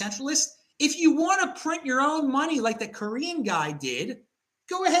confident decentralist. If you want to print your own money like the Korean guy did,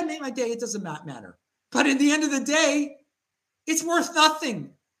 go ahead, make my day. It doesn't matter. But at the end of the day, it's worth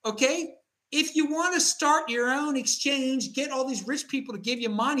nothing. Okay? If you want to start your own exchange, get all these rich people to give you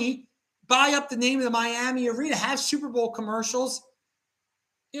money, buy up the name of the Miami Arena, have Super Bowl commercials,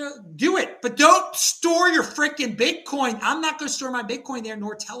 do it. But don't store your freaking Bitcoin. I'm not going to store my Bitcoin there,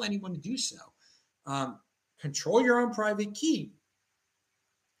 nor tell anyone to do so. Control your own private key.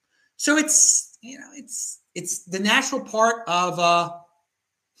 So it's the natural part of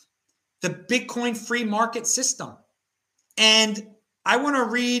the Bitcoin free market system. And I want to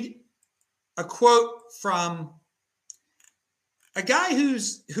read a quote from a guy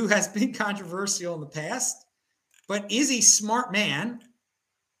who has been controversial in the past, but is a smart man.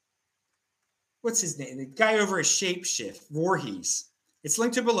 What's his name? The guy over at Shapeshift, Voorhees. It's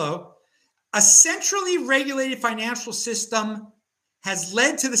linked to below. A centrally regulated financial system has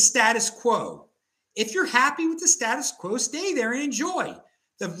led to the status quo. If you're happy with the status quo, stay there and enjoy.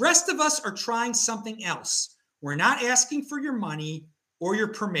 The rest of us are trying something else. We're not asking for your money or your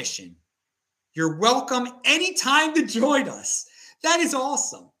permission. You're welcome anytime to join us. That is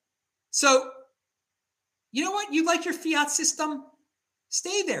awesome. So, you know what? You like your fiat system?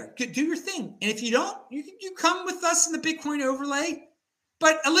 Stay there. Do your thing. And if you don't, you come with us in the Bitcoin overlay.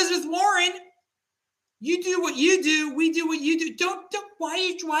 But Elizabeth Warren, you do what you do. We do what you do. Don't. Why are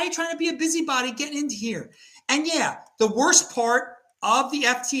you trying to be a busybody getting into here? And yeah, the worst part of the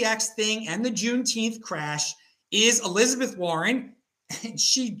FTX thing and the Juneteenth crash is Elizabeth Warren. And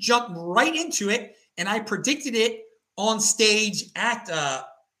she jumped right into it, and I predicted it on stage at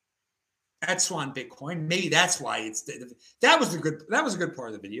Swan Bitcoin. Maybe that's why that was a good part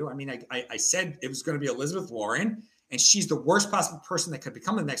of the video. I mean, I said it was going to be Elizabeth Warren. And she's the worst possible person that could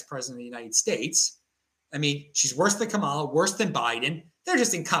become the next president of the United States. I mean, she's worse than Kamala, worse than Biden. They're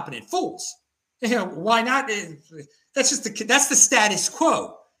just incompetent fools. Why not? That's the status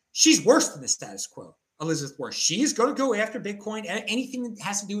quo. She's worse than the status quo. Elizabeth Warren. She's going to go after Bitcoin, anything that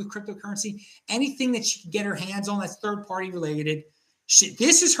has to do with cryptocurrency, anything that she can get her hands on that's third-party related.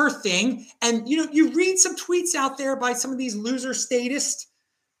 This is her thing. And you read some tweets out there by some of these loser statists.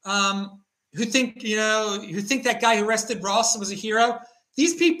 Who think that guy who arrested Ross was a hero.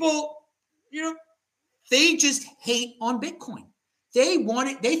 These people, they just hate on Bitcoin. They want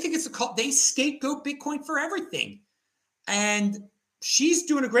it. They think it's a cult. They scapegoat Bitcoin for everything. And she's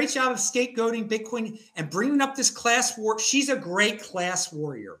doing a great job of scapegoating Bitcoin and bringing up this class war. She's a great class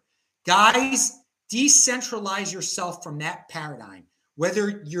warrior. Guys, decentralize yourself from that paradigm,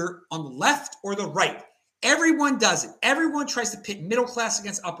 whether you're on the left or the right. Everyone does it. Everyone tries to pit middle class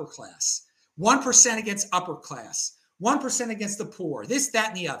against upper class. 1% against upper class, 1% against the poor, this, that,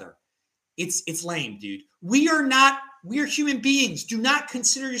 and the other. It's lame, dude. We are human beings. Do not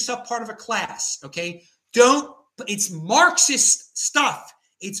consider yourself part of a class, okay? It's Marxist stuff.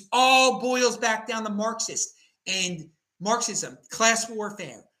 It's all boils back down to Marxist and Marxism, class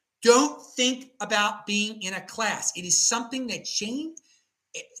warfare. Don't think about being in a class. It is something that changed.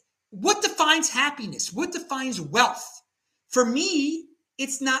 What defines happiness? What defines wealth? For me,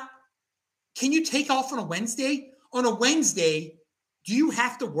 it's not. Can you take off on a Wednesday? On a Wednesday, do you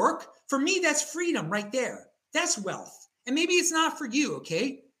have to work? For me, that's freedom right there. That's wealth. And maybe it's not for you,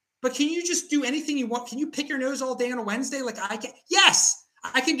 okay? But can you just do anything you want? Can you pick your nose all day on a Wednesday like I can? Yes,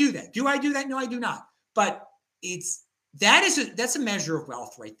 I can do that. Do I do that? No, I do not. But that's a measure of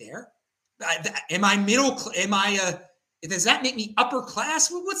wealth right there. Am I middle? Does that make me upper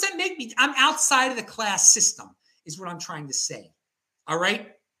class? What's that make me? I'm outside of the class system, is what I'm trying to say. All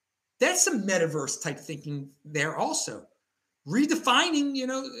right, that's some metaverse type thinking there. Also, redefining,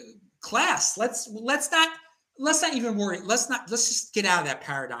 class. Let's not even worry. Let's just get out of that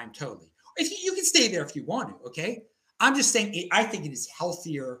paradigm totally. If you can stay there if you want to. Okay, I'm just saying. I think it is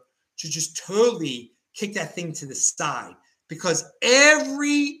healthier to just totally kick that thing to the side, because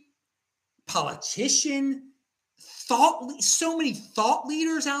every politician, so many thought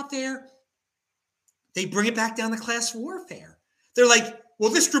leaders out there, they bring it back down to class warfare. They're like,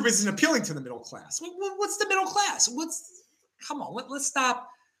 well, this group isn't appealing to the middle class. What's the middle class? Come on, let's stop.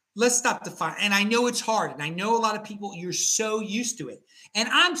 Let's stop defining. And I know it's hard. And I know a lot of people, you're so used to it. And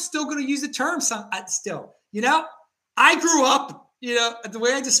I'm still going to use the term still. I grew up, the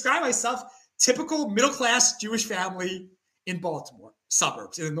way I describe myself, typical middle-class Jewish family in Baltimore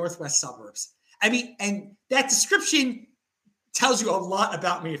suburbs, in the northwest suburbs. I mean, and that description tells you a lot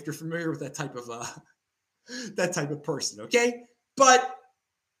about me if you're familiar with that type of person, okay? But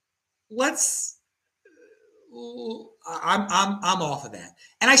I'm off of that.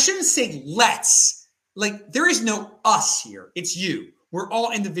 And I shouldn't say let's. Like, there is no us here. It's you. We're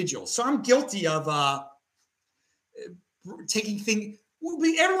all individuals. So I'm guilty of taking things.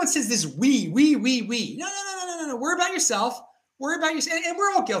 Everyone says this we. No. Worry about yourself. Worry about yourself. And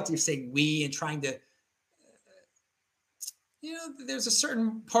we're all guilty of saying we and trying to, there's a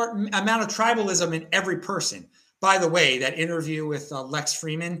certain amount of tribalism in every person. By the way, that interview with Lex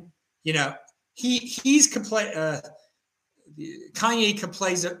Freeman, Kanye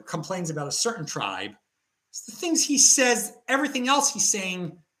complains about a certain tribe. It's the things he says, everything else he's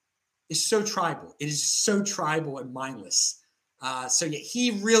saying is so tribal. It is so tribal and mindless. So yeah,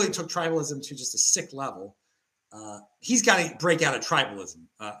 he really took tribalism to just a sick level. He's got to break out of tribalism.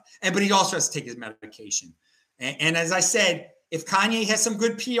 But he also has to take his medication. And as I said, if Kanye has some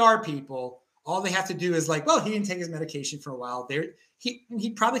good PR people, all they have to do is he didn't take his medication for a while. He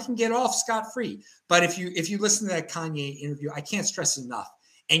probably can get off scot-free. But if you listen to that Kanye interview, I can't stress it enough.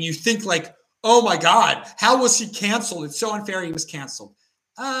 And you think oh my God, how was he canceled? It's so unfair he was canceled.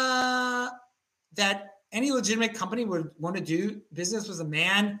 That any legitimate company would want to do business with a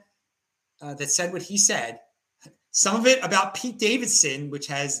man that said what he said. Some of it about Pete Davidson, which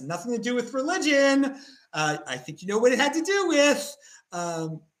has nothing to do with religion. I think you know what it had to do with.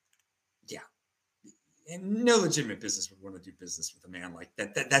 And no legitimate business would want to do business with a man like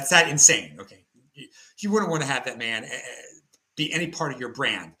that. That's that insane. Okay. You wouldn't want to have that man be any part of your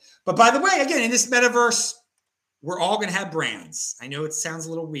brand. But by the way, again, in this metaverse, we're all going to have brands. I know it sounds a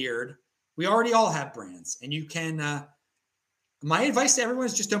little weird. We already all have brands, and you can, my advice to everyone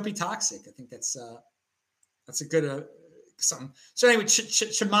is just don't be toxic. I think that's a good, something. So anyway,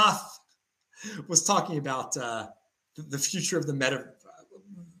 Chamath was talking about the future of the metaverse.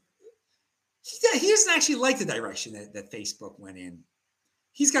 He doesn't actually like the direction that Facebook went in.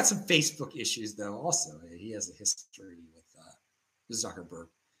 He's got some Facebook issues, though, also. He has a history with Zuckerberg.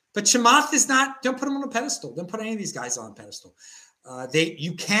 But Chamath is not, don't put him on a pedestal. Don't put any of these guys on a pedestal.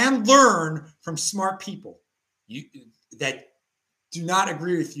 You can learn from smart people that do not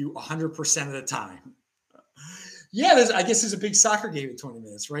agree with you 100% of the time. Yeah, I guess there's a big soccer game in 20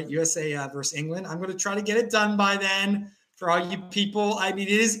 minutes, right? USA versus England. I'm going to try to get it done by then. For all you people, I mean,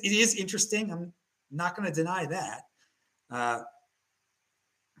 it is interesting. I'm not going to deny that.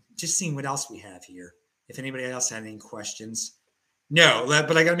 Just seeing what else we have here. If anybody else had any questions. No,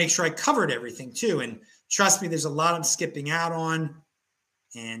 but I got to make sure I covered everything too. And trust me, there's a lot I'm skipping out on.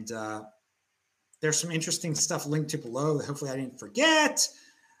 And there's some interesting stuff linked to below that hopefully I didn't forget.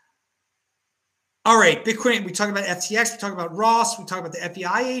 All right, Bitcoin. We talked about FTX. We talked about Ross. We talked about the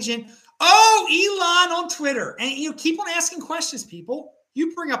FBI agent. Oh, Elon on Twitter. And keep on asking questions, people.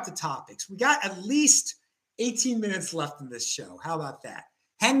 You bring up the topics. We got at least 18 minutes left in this show. How about that?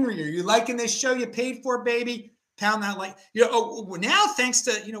 Henry, are you liking this show? You paid for it, baby? Pound that like. Now thanks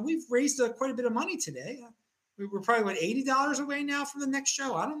to, we've raised quite a bit of money today. We're probably, $80 away now from the next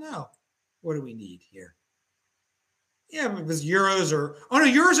show? I don't know. What do we need here? Yeah, because euros are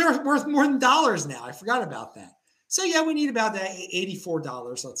worth more than dollars now. I forgot about that. So yeah, we need about that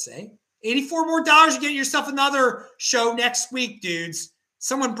 $84, let's say. $84 more, you get yourself another show next week, dudes.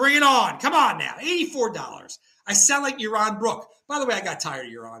 Someone bring it on. Come on now. $84. I sound like Yaron Brook. By the way, I got tired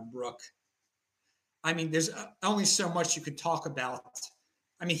of Yaron Brook. I mean, there's only so much you could talk about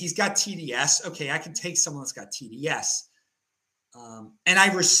I mean, he's got TDS. Okay, I can take someone that's got TDS. And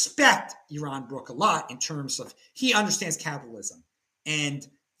I respect Yaron Brook a lot in terms of he understands capitalism. And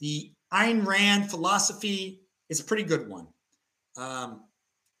the Ayn Rand philosophy is a pretty good one.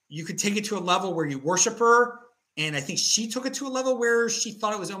 You could take it to a level where you worship her. And I think she took it to a level where she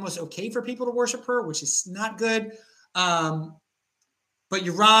thought it was almost okay for people to worship her, which is not good. But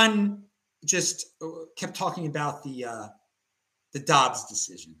Yaron just kept talking about the Dobbs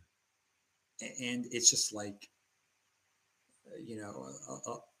decision. And it's just like,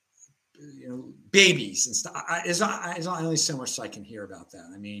 babies and stuff. It's not only so much I can hear about that.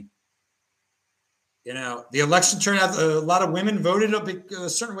 I mean, the election turned out a lot of women voted a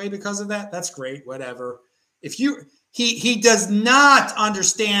certain way because of that. That's great. Whatever. He does not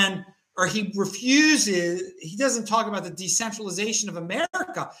understand, or he refuses. He doesn't talk about the decentralization of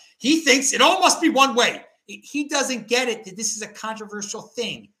America. He thinks it all must be one way. He doesn't get it that this is a controversial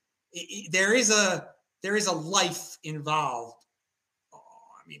thing. There is a life involved.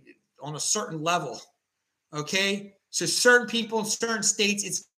 I mean, on a certain level. Okay. So certain people in certain states,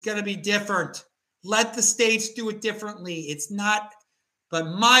 it's going to be different. Let the states do it differently. It's not, but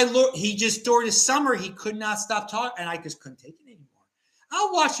my Lord, he just during the summer, he could not stop talking, and I just couldn't take it anymore.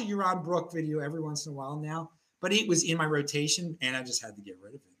 I'll watch a Yaron Brook video every once in a while now, but it was in my rotation, and I just had to get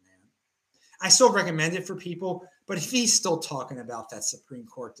rid of it, man. I still recommend it for people, but if he's still talking about that Supreme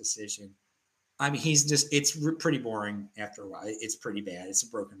Court decision, I mean, it's pretty boring after a while. It's pretty bad. It's a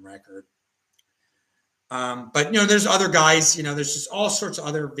broken record. But, there's other guys, there's just all sorts of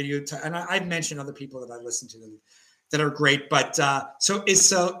other video. And I've mentioned other people that I listen to that are great. But so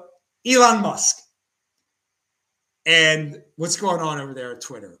Elon Musk and what's going on over there at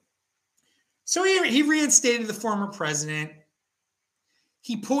Twitter. So he reinstated the former president.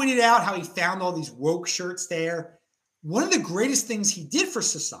 He pointed out how he found all these woke shirts there. One of the greatest things he did for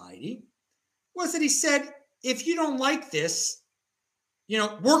society was that he said, if you don't like this,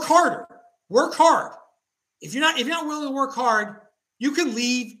 work harder, work hard. If you're not willing to work hard, you can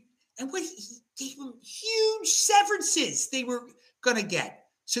leave. And what he gave them huge severances they were going to get.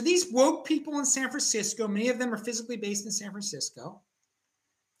 So these woke people in San Francisco, many of them are physically based in San Francisco.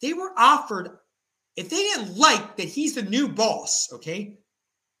 They were offered, if they didn't like that he's the new boss, okay?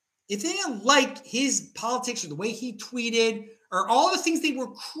 If they didn't like his politics or the way he tweeted or all the things they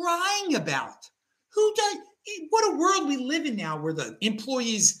were crying about, what a world we live in now where the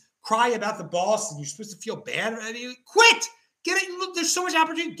employees cry about the boss and you're supposed to feel bad. I mean, quit. Get it. Look, there's so much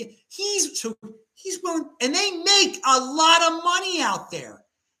opportunity. He's willing, and they make a lot of money out there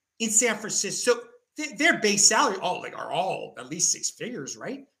in San Francisco. So their base salary are all at least six figures,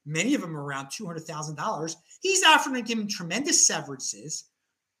 right? Many of them are around $200,000. He's offering to give them tremendous severances.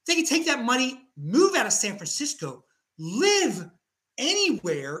 They can take that money, move out of San Francisco, live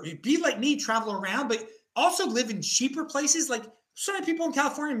anywhere, be like me, travel around, but also live in cheaper places. Like so many people in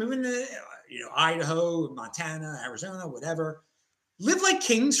California moving to Idaho, Montana, Arizona, whatever, live like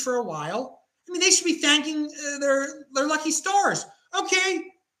kings for a while. I mean, they should be thanking their lucky stars. Okay,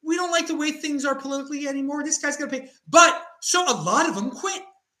 we don't like the way things are politically anymore. This guy's going to pay. But so a lot of them quit.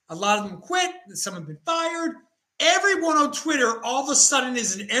 Some have been fired. Everyone on Twitter all of a sudden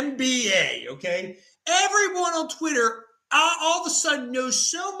is an MBA, okay? Everyone on Twitter all of a sudden knows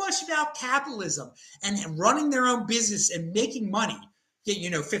so much about capitalism and running their own business and making money. Get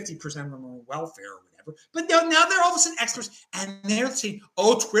 50% of them on welfare or whatever. But now they're all of a sudden experts, and they're saying,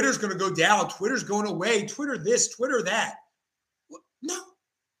 "Oh, Twitter's going to go down. Twitter's going away. Twitter this, Twitter that." No,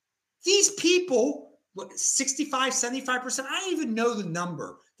 these people, 65, 75%. I don't even know the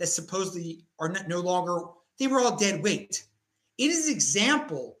number that supposedly are no longer. They were all dead weight. It is an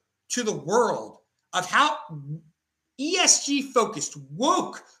example to the world of how ESG focused,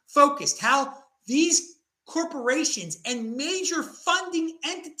 woke focused, how these corporations and major funding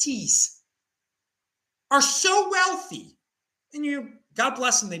entities are so wealthy. And God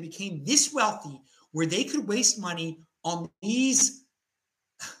bless them, they became this wealthy where they could waste money on these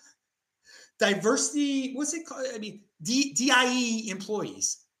diversity, what's it called? I mean, DIE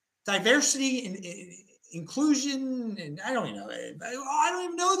employees, diversity and inclusion, and I don't even know. I don't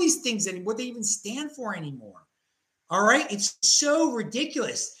even know these things and what they even stand for anymore. All right, it's so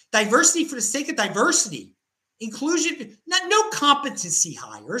ridiculous. Diversity for the sake of diversity, inclusion, no competency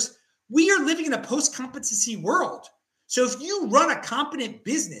hires. We are living in a post-competency world. So if you run a competent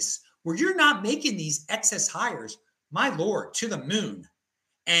business where you're not making these excess hires, my Lord, to the moon.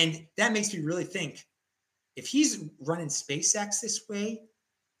 And that makes me really think, if he's running SpaceX this way,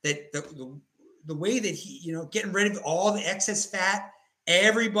 that the way that he, getting rid of all the excess fat,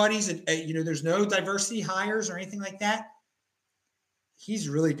 everybody's, there's no diversity hires or anything like that. he's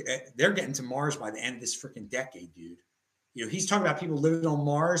really, they're getting to Mars by the end of this freaking decade, dude. He's talking about people living on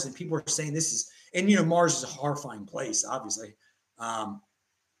Mars, and people are saying this is, and Mars is a horrifying place, obviously.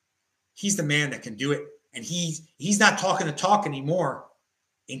 He's the man that can do it. And he's not talking the talk anymore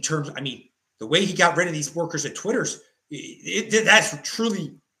in terms, the way he got rid of these workers at Twitter's, that's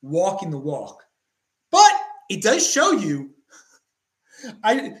truly walking the walk. But it does show you,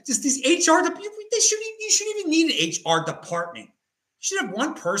 just these HR, you shouldn't even need an HR department. You should have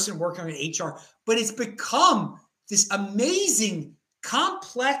one person working on HR, but it's become this amazing,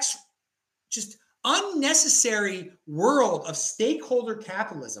 complex, just unnecessary world of stakeholder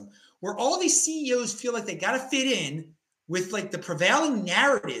capitalism where all these CEOs feel like they got to fit in with like the prevailing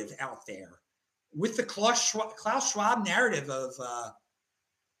narrative out there, with the Klaus Schwab narrative of,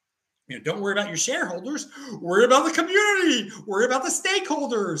 don't worry about your shareholders, worry about the community, worry about the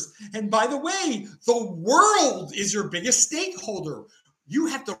stakeholders. And by the way, the world is your biggest stakeholder. You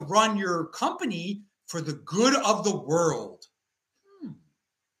have to run your company for the good of the world.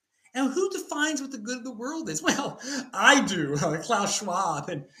 And who defines what the good of the world is? Well, I do, Klaus Schwab,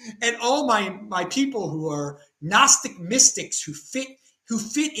 and all my people who are Gnostic mystics who fit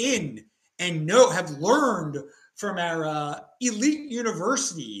in and have learned from our elite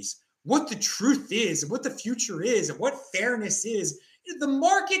universities what the truth is and what the future is and what fairness is. The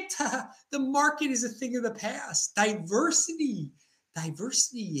market is a thing of the past. Diversity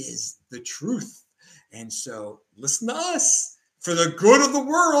is the truth. And so listen to us. For the good of the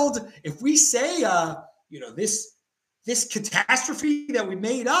world, if we say, this catastrophe that we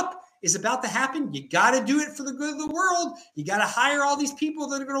made up is about to happen, you got to do it for the good of the world. You got to hire all these people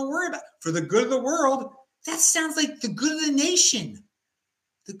that are going to worry about for the good of the world. That sounds like the good of the nation.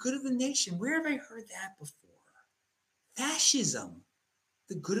 The good of the nation. Where have I heard that before? Fascism.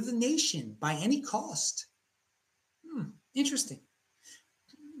 The good of the nation by any cost. Interesting.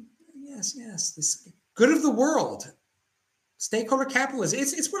 Yes. This good of the world. Stakeholder capitalism.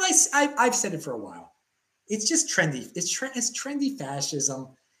 It's what I've said it for a while. It's just trendy. It's trendy fascism.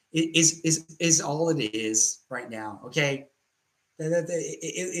 It is all it is right now. Okay,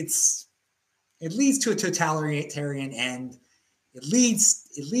 it leads to a totalitarian end. It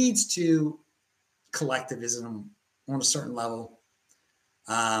leads to collectivism on a certain level.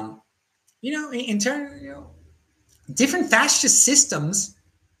 In turn, different fascist systems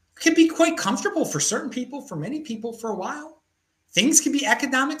can be quite comfortable for certain people, for many people, for a while. Things can be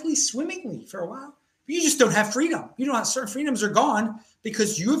economically swimmingly for a while. But you just don't have freedom. You don't have certain freedoms are gone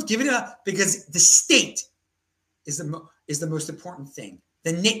because you have given it up, because the state is the most important thing.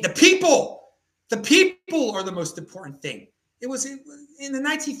 The people are the most important thing. It was in the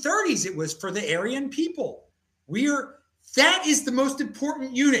 1930s. It was for the Aryan people. That is the most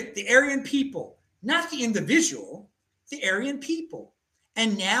important unit, the Aryan people, not the individual, the Aryan people.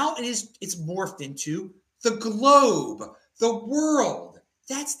 And now it's morphed into the globe. The world.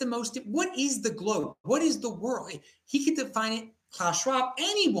 That's the most. What is the globe? What is the world? He could define it. Klaus Schwab,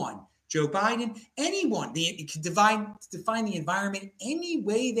 anyone. Joe Biden, anyone. It could define the environment any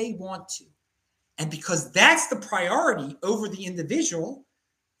way they want to. And because that's the priority over the individual,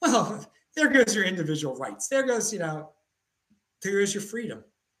 well, there goes your individual rights. There goes, there is your freedom.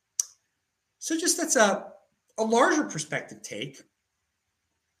 So just that's a larger perspective take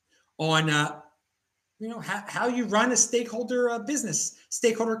on how you run a stakeholder business,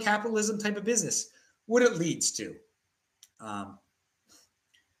 stakeholder capitalism type of business, what it leads to.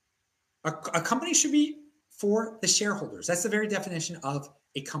 A company should be for the shareholders. That's the very definition of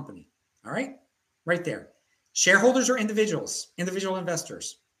a company. All right, right there. Shareholders are individuals, individual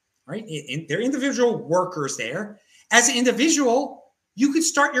investors. All right, they're individual workers there. As an individual, you could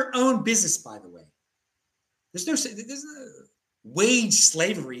start your own business, by the way. There's no wage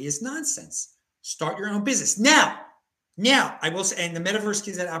slavery is nonsense. Start your own business. Now, I will say, and the metaverse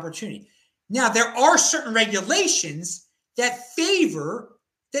gives that opportunity. Now, there are certain regulations that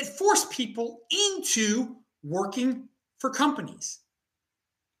force people into working for companies.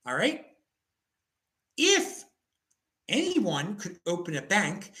 All right? If anyone could open a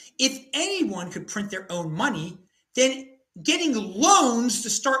bank, if anyone could print their own money, then getting loans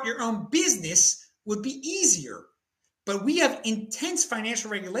to start your own business would be easier. But we have intense financial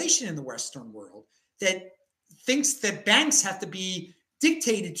regulation in the Western world that thinks that banks have to be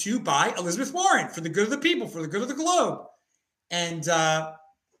dictated to by Elizabeth Warren for the good of the people, for the good of the globe. And the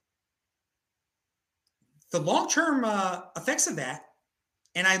long-term effects of that,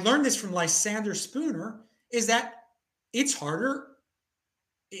 and I learned this from Lysander Spooner, is that it's harder.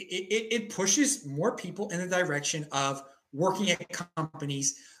 It pushes more people in the direction of working at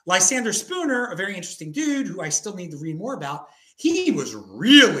companies. Lysander Spooner, a very interesting dude who I still need to read more about, he was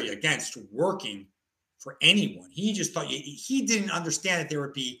really against working for anyone. He just thought he didn't understand that there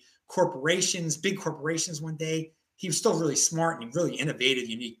would be corporations, big corporations one day. He was still really smart and really innovative,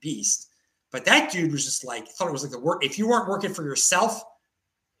 unique beast. But that dude was just like, thought it was like the work. If you weren't working for yourself,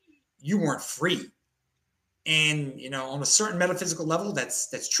 you weren't free. And, you know, on a certain metaphysical level,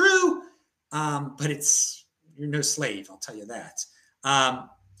 that's true. But you're no slave, I'll tell you that.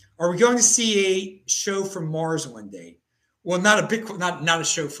 Are we going to see a show from Mars one day? Well, not a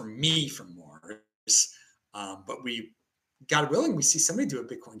show from me from Mars, but we, God willing, we see somebody do a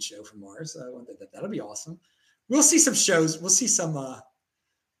Bitcoin show from Mars. That'll be awesome. We'll see some shows. We'll see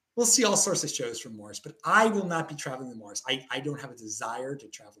we'll see all sorts of shows from Mars, but I will not be traveling to Mars. I don't have a desire to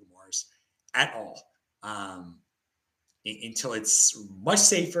travel to Mars at all until it's much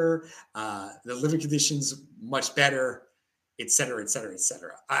safer, the living conditions much better, et cetera, et cetera, et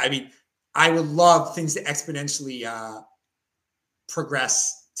cetera. I mean, I would love things to exponentially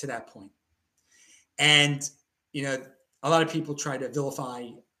progress to that point. And, you know, a lot of people try to vilify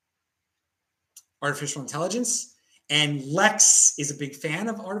artificial intelligence, and Lex is a big fan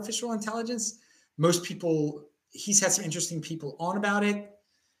of artificial intelligence. Most people, he's had some interesting people on about it.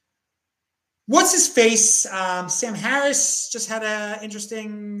 What's his face? Sam Harris just had an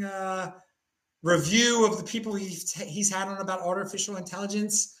interesting review of the people he's had on about artificial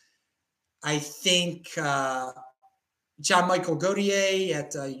intelligence. I think John Michael Gaudier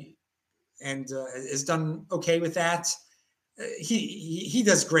has done okay with that. He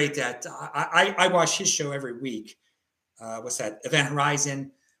does great at. I watch his show every week. What's that? Event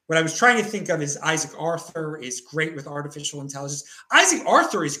Horizon. What I was trying to think of is Isaac Arthur is great with artificial intelligence. Isaac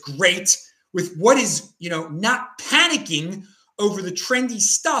Arthur is great with what is, you know, not panicking over the trendy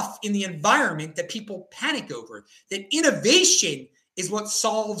stuff in the environment that people panic over. That innovation is what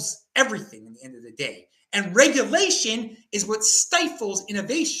solves everything in the end of the day. And regulation is what stifles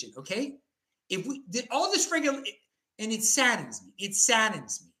innovation, okay? If we did all this regulation, and it saddens me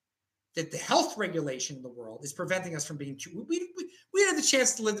that the health regulation in the world is preventing us from being we have the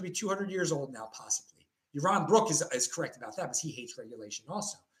chance to live to be 200 years old now, possibly. Yaron Brook is correct about that, because he hates regulation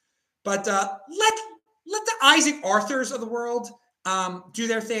also. But let the Isaac Arthurs of the world do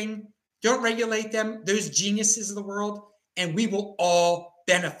their thing. Don't regulate them, those geniuses of the world, and we will all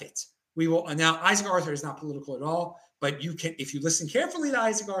benefit. We will. Now, Isaac Arthur is not political at all, but you can, if you listen carefully to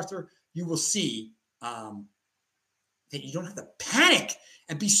Isaac Arthur, you will see that you don't have to panic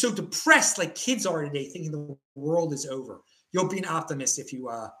and be so depressed like kids are today, thinking the world is over. You'll be an optimist if you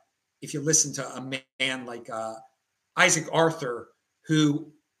listen to a man like Isaac Arthur,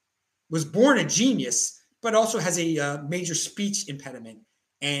 who was born a genius, but also has a major speech impediment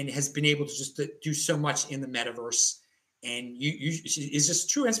and has been able to just do so much in the metaverse. And is just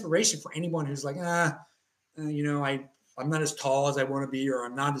true inspiration for anyone who's like, you know, I'm not as tall as I want to be, or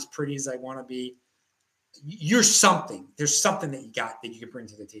I'm not as pretty as I want to be. You're something. There's something that you got that you can bring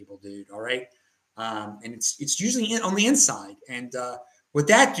to the table, dude. All right. And it's usually on the inside. And what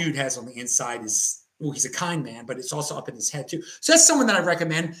that dude has on the inside is, well, he's a kind man, but it's also up in his head too. So that's someone that I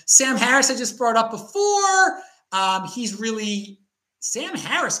recommend. Sam Harris, I just brought up before. Sam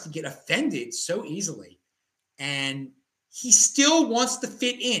Harris can get offended so easily. And he still wants to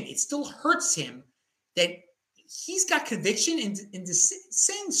fit in. It still hurts him that he's got conviction into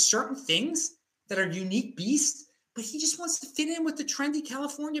saying certain things that are unique beast, but he just wants to fit in with the trendy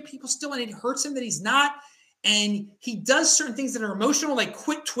California people still, and it hurts him that he's not. And he does certain things that are emotional, like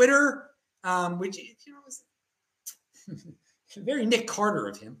quit Twitter, which, you know, is very Nick Carter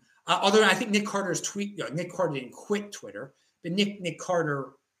of him. Although I think Nick Carter didn't quit Twitter, but Nick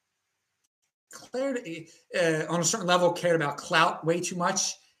Carter on a certain level cared about clout way too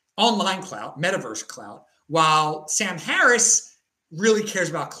much, online clout, metaverse clout, while Sam Harris really cares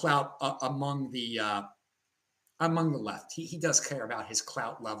about clout among the left. He does care about his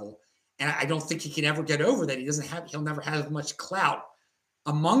clout level, and I don't think he can ever get over that. He'll never have much clout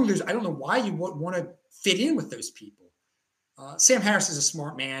among those. I don't know why you would want to fit in with those people. Sam Harris is a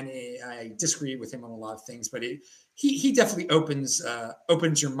smart man. I disagree with him on a lot of things, but he definitely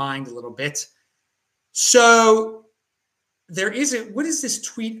opens your mind a little bit. So there is what is this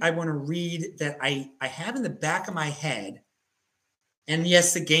tweet I want to read that I have in the back of my head? And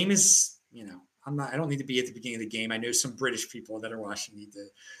yes, the game is, you know, I don't need to be at the beginning of the game. I know some British people that are watching need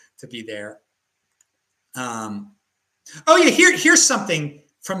to be there. Oh yeah, here's something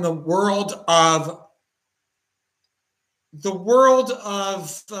from the world of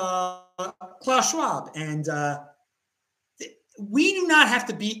Klaus Schwab. And we do not have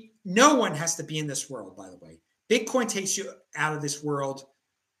to be, no one has to be in this world, by the way. Bitcoin takes you out of this world.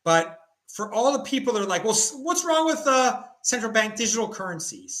 But for all the people that are like, well, what's wrong with central bank digital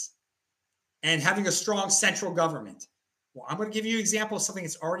currencies and having a strong central government? Well, I'm going to give you an example of something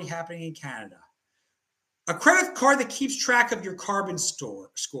that's already happening in Canada. A credit card that keeps track of your carbon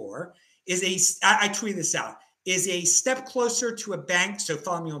score is I tweeted this out, is a step closer to a bank. So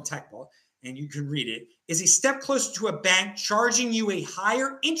follow me on TechBall and you can read it. Is a step closer to a bank charging you a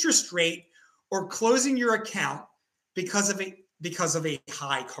higher interest rate or closing your account because of a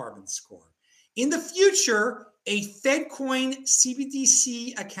high carbon score. In the future, a FedCoin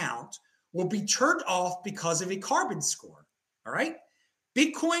CBDC account will be turned off because of a carbon score. All right?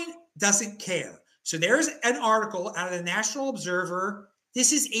 Bitcoin doesn't care. So there's an article out of the National Observer.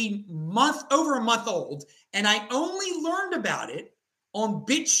 This is over a month old, and I only learned about it on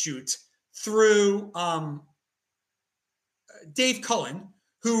BitChute through Dave Cullen,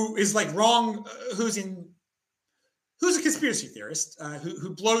 who is like wrong, who's a conspiracy theorist,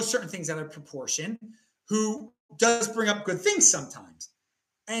 who blows certain things out of proportion, who does bring up good things sometimes.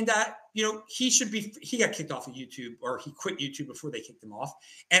 And, he got kicked off of YouTube, or he quit YouTube before they kicked him off.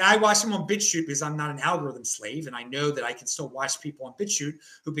 And I watched him on BitChute because I'm not an algorithm slave. And I know that I can still watch people on BitChute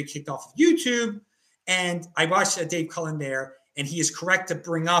who've been kicked off of YouTube. And I watched Dave Cullen there, and he is correct to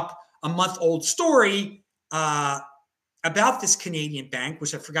bring up a month-old story about this Canadian bank,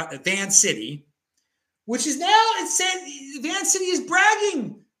 which I forgot, Vancity, which is now, it said, Vancity is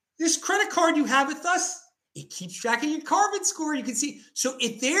bragging. This credit card you have with us, it keeps track of your carbon score. You can see. So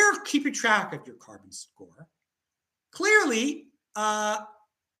if they're keeping track of your carbon score, clearly the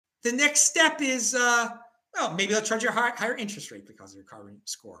next step is, maybe they'll charge you a higher interest rate because of your carbon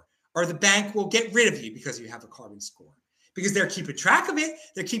score. Or the bank will get rid of you because you have a carbon score. Because they're keeping track of it.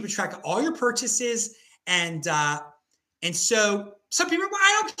 They're keeping track of all your purchases. And so some people, well,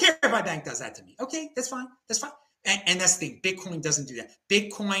 I don't care if my bank does that to me. Okay, that's fine. That's fine. And that's the thing. Bitcoin doesn't do that.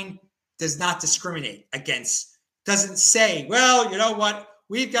 Bitcoin does not discriminate against, doesn't say, well, you know what?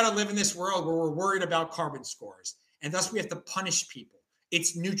 We've got to live in this world where we're worried about carbon scores. And thus we have to punish people.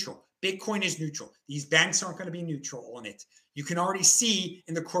 It's neutral. Bitcoin is neutral. These banks aren't going to be neutral on it. You can already see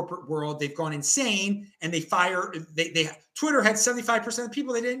in the corporate world, they've gone insane and Twitter had 75% of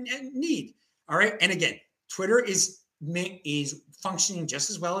people they didn't need. All right. And again, Twitter is functioning just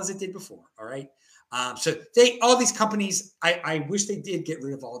as well as it did before. All right. So all these companies, I wish they did get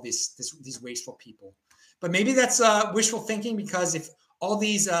rid of all these wasteful people, but maybe that's wishful thinking, because if all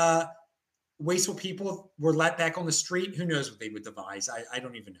these wasteful people were let back on the street, who knows what they would devise? I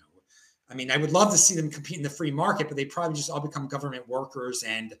don't even know. I mean, I would love to see them compete in the free market, but they probably just all become government workers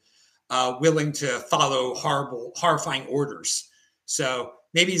and willing to follow horrifying orders. So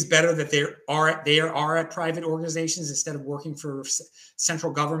maybe it's better that they are at private organizations instead of working for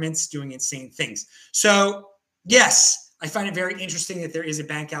central governments doing insane things. So yes, I find it very interesting that there is a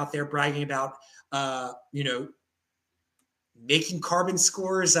bank out there bragging about, making carbon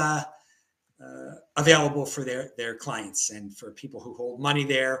scores available for their clients and for people who hold money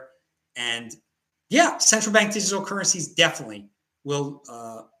there. And yeah, central bank digital currencies definitely will.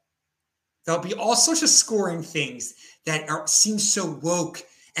 There'll be all sorts of scoring things that seem so woke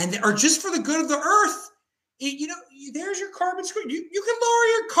and are just for the good of the earth. There's your carbon score. You can lower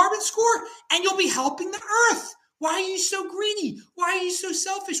your carbon score and you'll be helping the earth. Why are you so greedy? Why are you so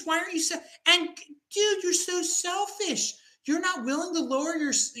selfish? Why aren't you so? And dude, you're so selfish. You're not willing to lower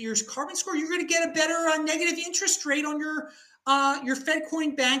your carbon score. You're going to get a better negative interest rate on your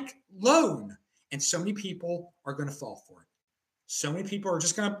FedCoin bank loan. And so many people are going to fall for it. So many people are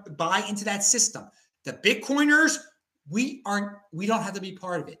just going to buy into that system. The Bitcoiners, we don't have to be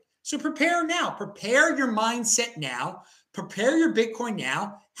part of it. So prepare now. Prepare your mindset now. Prepare your Bitcoin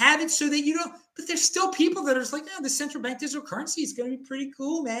now. Have it so that you don't. But there's still people that are just like, the central bank digital currency is going to be pretty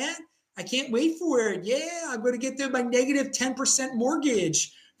cool, man. I can't wait for it. Yeah, I'm going to get my negative 10%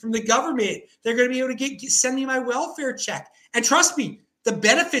 mortgage from the government. They're going to be able to send me my welfare check. And trust me, the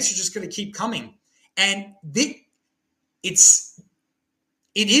benefits are just going to keep coming. And it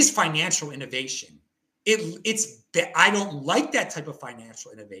is financial innovation. I don't like that type of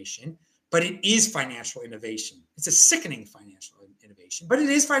financial innovation, but it is financial innovation. It's a sickening financial innovation, but it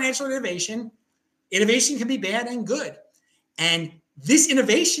is financial innovation. Innovation can be bad and good. And this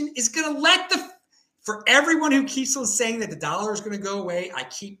innovation is going to for everyone who keeps on saying that the dollar is going to go away, I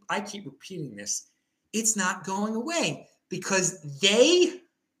keep repeating this. It's not going away because the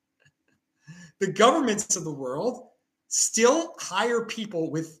governments of the world still hire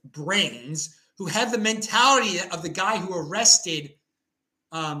people with brains who have the mentality of the guy who arrested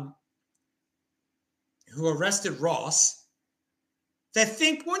Ross, that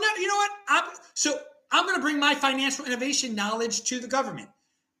think, well, no, you know what? So I'm going to bring my financial innovation knowledge to the government.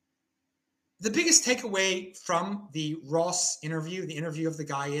 The biggest takeaway from the Ross interview, the interview of the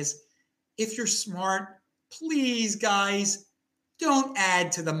guy, is if you're smart, please, guys, don't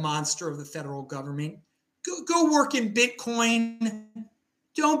add to the monster of the federal government. Go work in Bitcoin.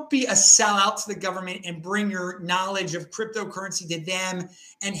 Don't be a sellout to the government and bring your knowledge of cryptocurrency to them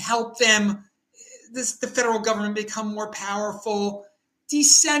and help them, the federal government, become more powerful.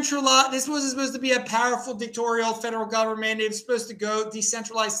 Decentralized. This wasn't supposed to be a powerful dictatorial federal government. It was supposed to go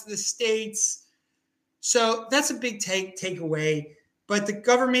decentralized to the states. So that's a big takeaway. But the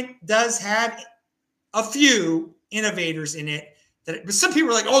government does have a few innovators in it. But some people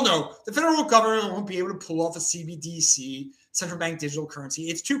are like, oh no, the federal government won't be able to pull off a CBDC, central bank digital currency.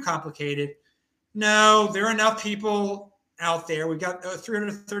 It's too complicated. No, there are enough people out there. We've got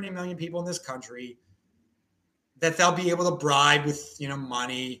 330 million people in this country that they'll be able to bribe with,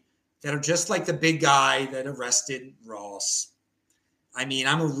 money, that are just like the big guy that arrested Ross. I mean,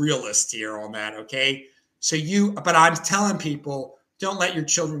 I'm a realist here on that, okay? But I'm telling people, don't let your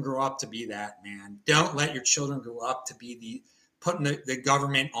children grow up to be that, man. Don't let your children grow up to be putting the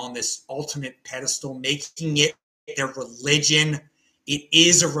government on this ultimate pedestal, making it their religion. It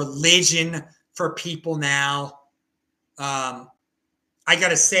is a religion for people now. I got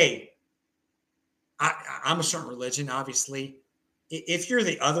to say, I'm a certain religion, obviously. If you're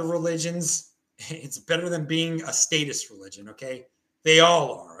the other religions, it's better than being a statist religion, okay? They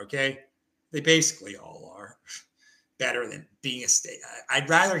all are, okay? They basically all are better than being a state. I'd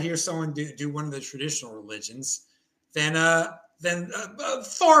rather hear someone do one of the traditional religions than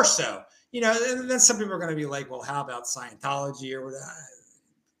far so. And then some people are going to be like, well, how about Scientology or whatever?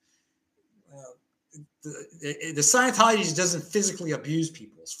 The Scientology doesn't physically abuse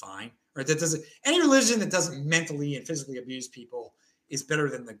people is fine. Right? Any religion that doesn't mentally and physically abuse people is better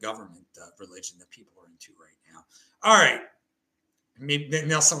than the government religion that people are into right now. All right. Maybe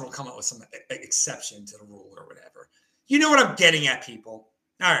now someone will come up with some exception to the rule or whatever. You know what I'm getting at, people.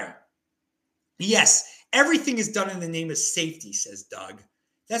 All right. Yes, everything is done in the name of safety, says Doug.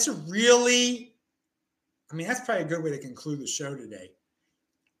 That's probably a good way to conclude the show today.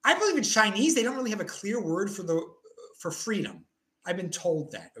 I believe in Chinese, they don't really have a clear word for freedom. I've been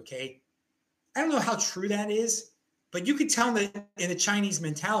told that, okay? I don't know how true that is, but you could tell that in the Chinese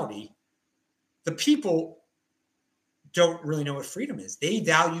mentality, the people don't really know what freedom is. They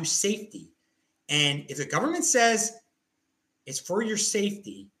value safety. And if the government says it's for your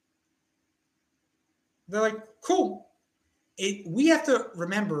safety, they're like, cool. We have to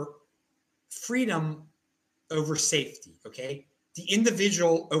remember freedom over safety, okay? The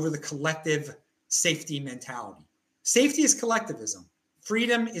individual over the collective safety mentality. Safety is collectivism.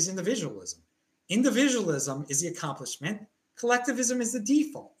 Freedom is individualism. Individualism is the accomplishment. Collectivism is the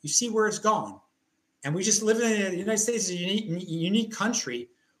default. You see where it's gone. And we just live in the United States, a unique country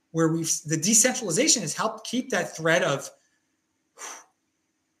where the decentralization has helped keep that thread of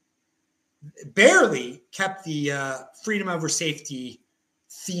barely kept the freedom over safety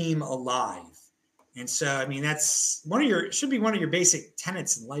theme alive. And so, that's should be one of your basic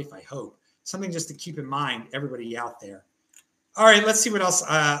tenets in life, I hope. Something just to keep in mind, everybody out there. All right, let's see what else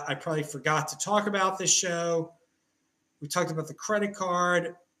I probably forgot to talk about this show. We talked about the credit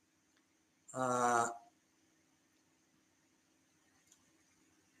card.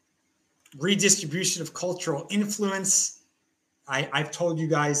 Redistribution of cultural influence. I've told you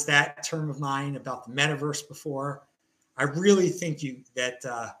guys that term of mine about the metaverse before. I really think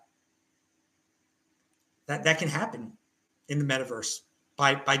that can happen in the metaverse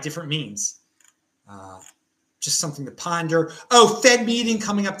by different means. Just something to ponder. Oh, Fed meeting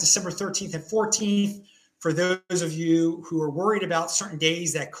coming up December 13th and 14th. For those of you who are worried about certain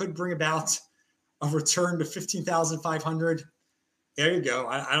days that could bring about a return to 15,500, there you go.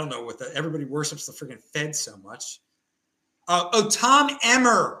 I don't know everybody worships the freaking Fed so much. Tom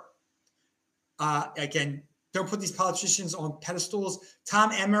Emmer. Again, don't put these politicians on pedestals.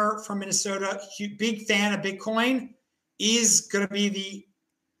 Tom Emmer from Minnesota, big fan of Bitcoin, is going to be the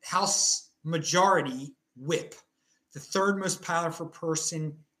House Majority Whip, the third most powerful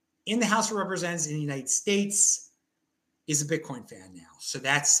person in the House of Representatives in the United States, is a Bitcoin fan now. So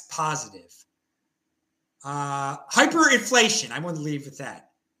that's positive. Hyperinflation. I want to leave with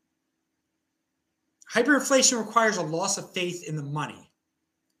that. Hyperinflation requires a loss of faith in the money,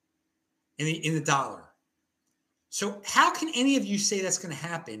 in the dollar. So how can any of you say that's going to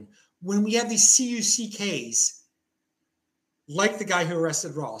happen when we have these CUCKs, like the guy who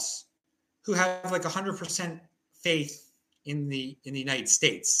arrested Ross, who have like 100% faith in the United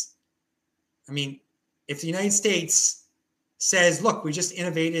States? If the United States says, look, we just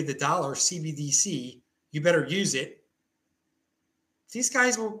innovated the dollar, CBDC, you better use it. These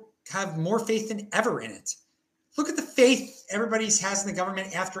guys will have more faith than ever in it. Look at the faith everybody has in the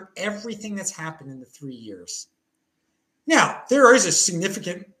government after everything that's happened in the 3 years. Now, there is a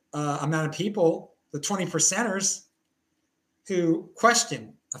significant amount of people, the 20%ers, who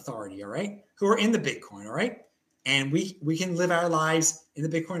question authority, all right? Who are in the Bitcoin, all right? And we can live our lives in the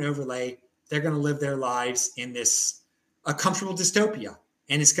Bitcoin overlay. They're going to live their lives in this a comfortable dystopia,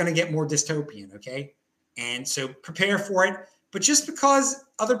 and it's going to get more dystopian, okay? And so prepare for it. But just because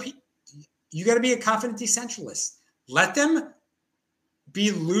other people, you got to be a confident decentralist. Let them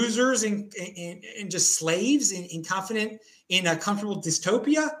be losers and just slaves in confident in a comfortable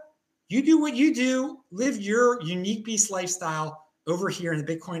dystopia. You do what you do. Live your unique beast lifestyle over here in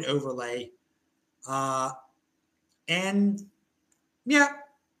the Bitcoin overlay. And yeah,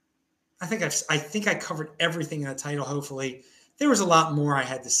 I think I covered everything in the title. Hopefully, there was a lot more I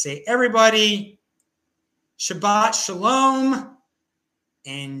had to say. Everybody, Shabbat Shalom,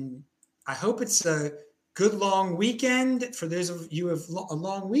 and I hope it's a good long weekend for those of you who have a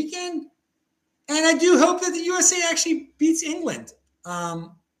long weekend. And I do hope that the USA actually beats England.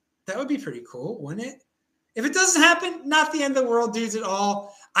 That would be pretty cool, wouldn't it? If it doesn't happen, not the end of the world, dudes, at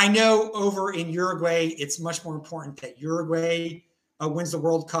all. I know over in Uruguay, it's much more important that Uruguay wins the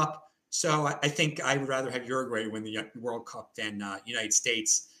World Cup. So I think I would rather have Uruguay win the World Cup than United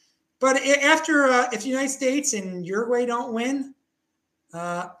States. But after if the United States and Uruguay don't win,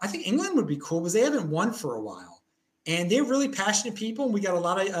 I think England would be cool because they haven't won for a while. And they're really passionate people. And we got a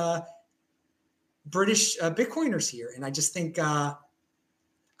lot of British Bitcoiners here. And I just think I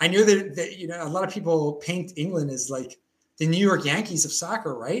know that a lot of people paint England as like the New York Yankees of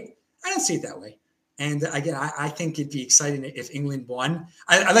soccer, right? I don't see it that way. And again, I think it'd be exciting if England won.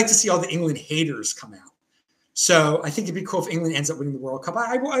 I'd like to see all the England haters come out. So I think it'd be cool if England ends up winning the World Cup.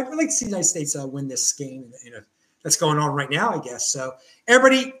 I'd like to see the United States win this game that's going on right now, I guess. So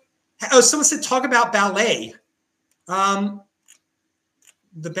everybody, someone said talk about ballet. The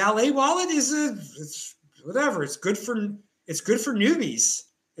ballet wallet it's whatever. It's good for newbies.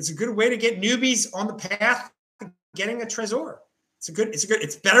 It's a good way to get newbies on the path to getting a Trezor.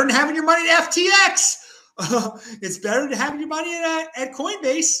 It's better than having your money at FTX. It's better than having your money at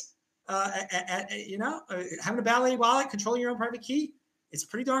Coinbase. Having a ballet wallet, controlling your own private key. It's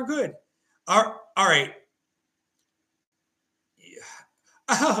pretty darn good. All right.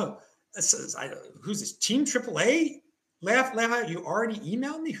 Oh, who's this? Team AAA? Laugh out. You already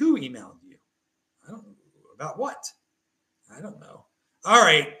emailed me? Who emailed you? I don't know. About what? I don't know. All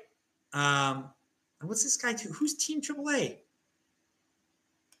right. What's this guy too? Who's Team AAA?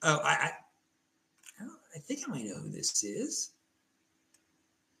 Oh, I think I might know who this is.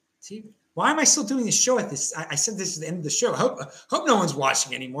 Why am I still doing this show at this? I said this is the end of the show. Hope no one's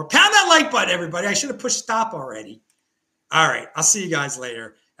watching anymore. Pound that like button, everybody. I should have pushed stop already. All right. I'll see you guys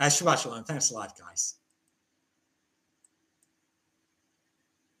later. Shabbat Shalom. Thanks a lot, guys.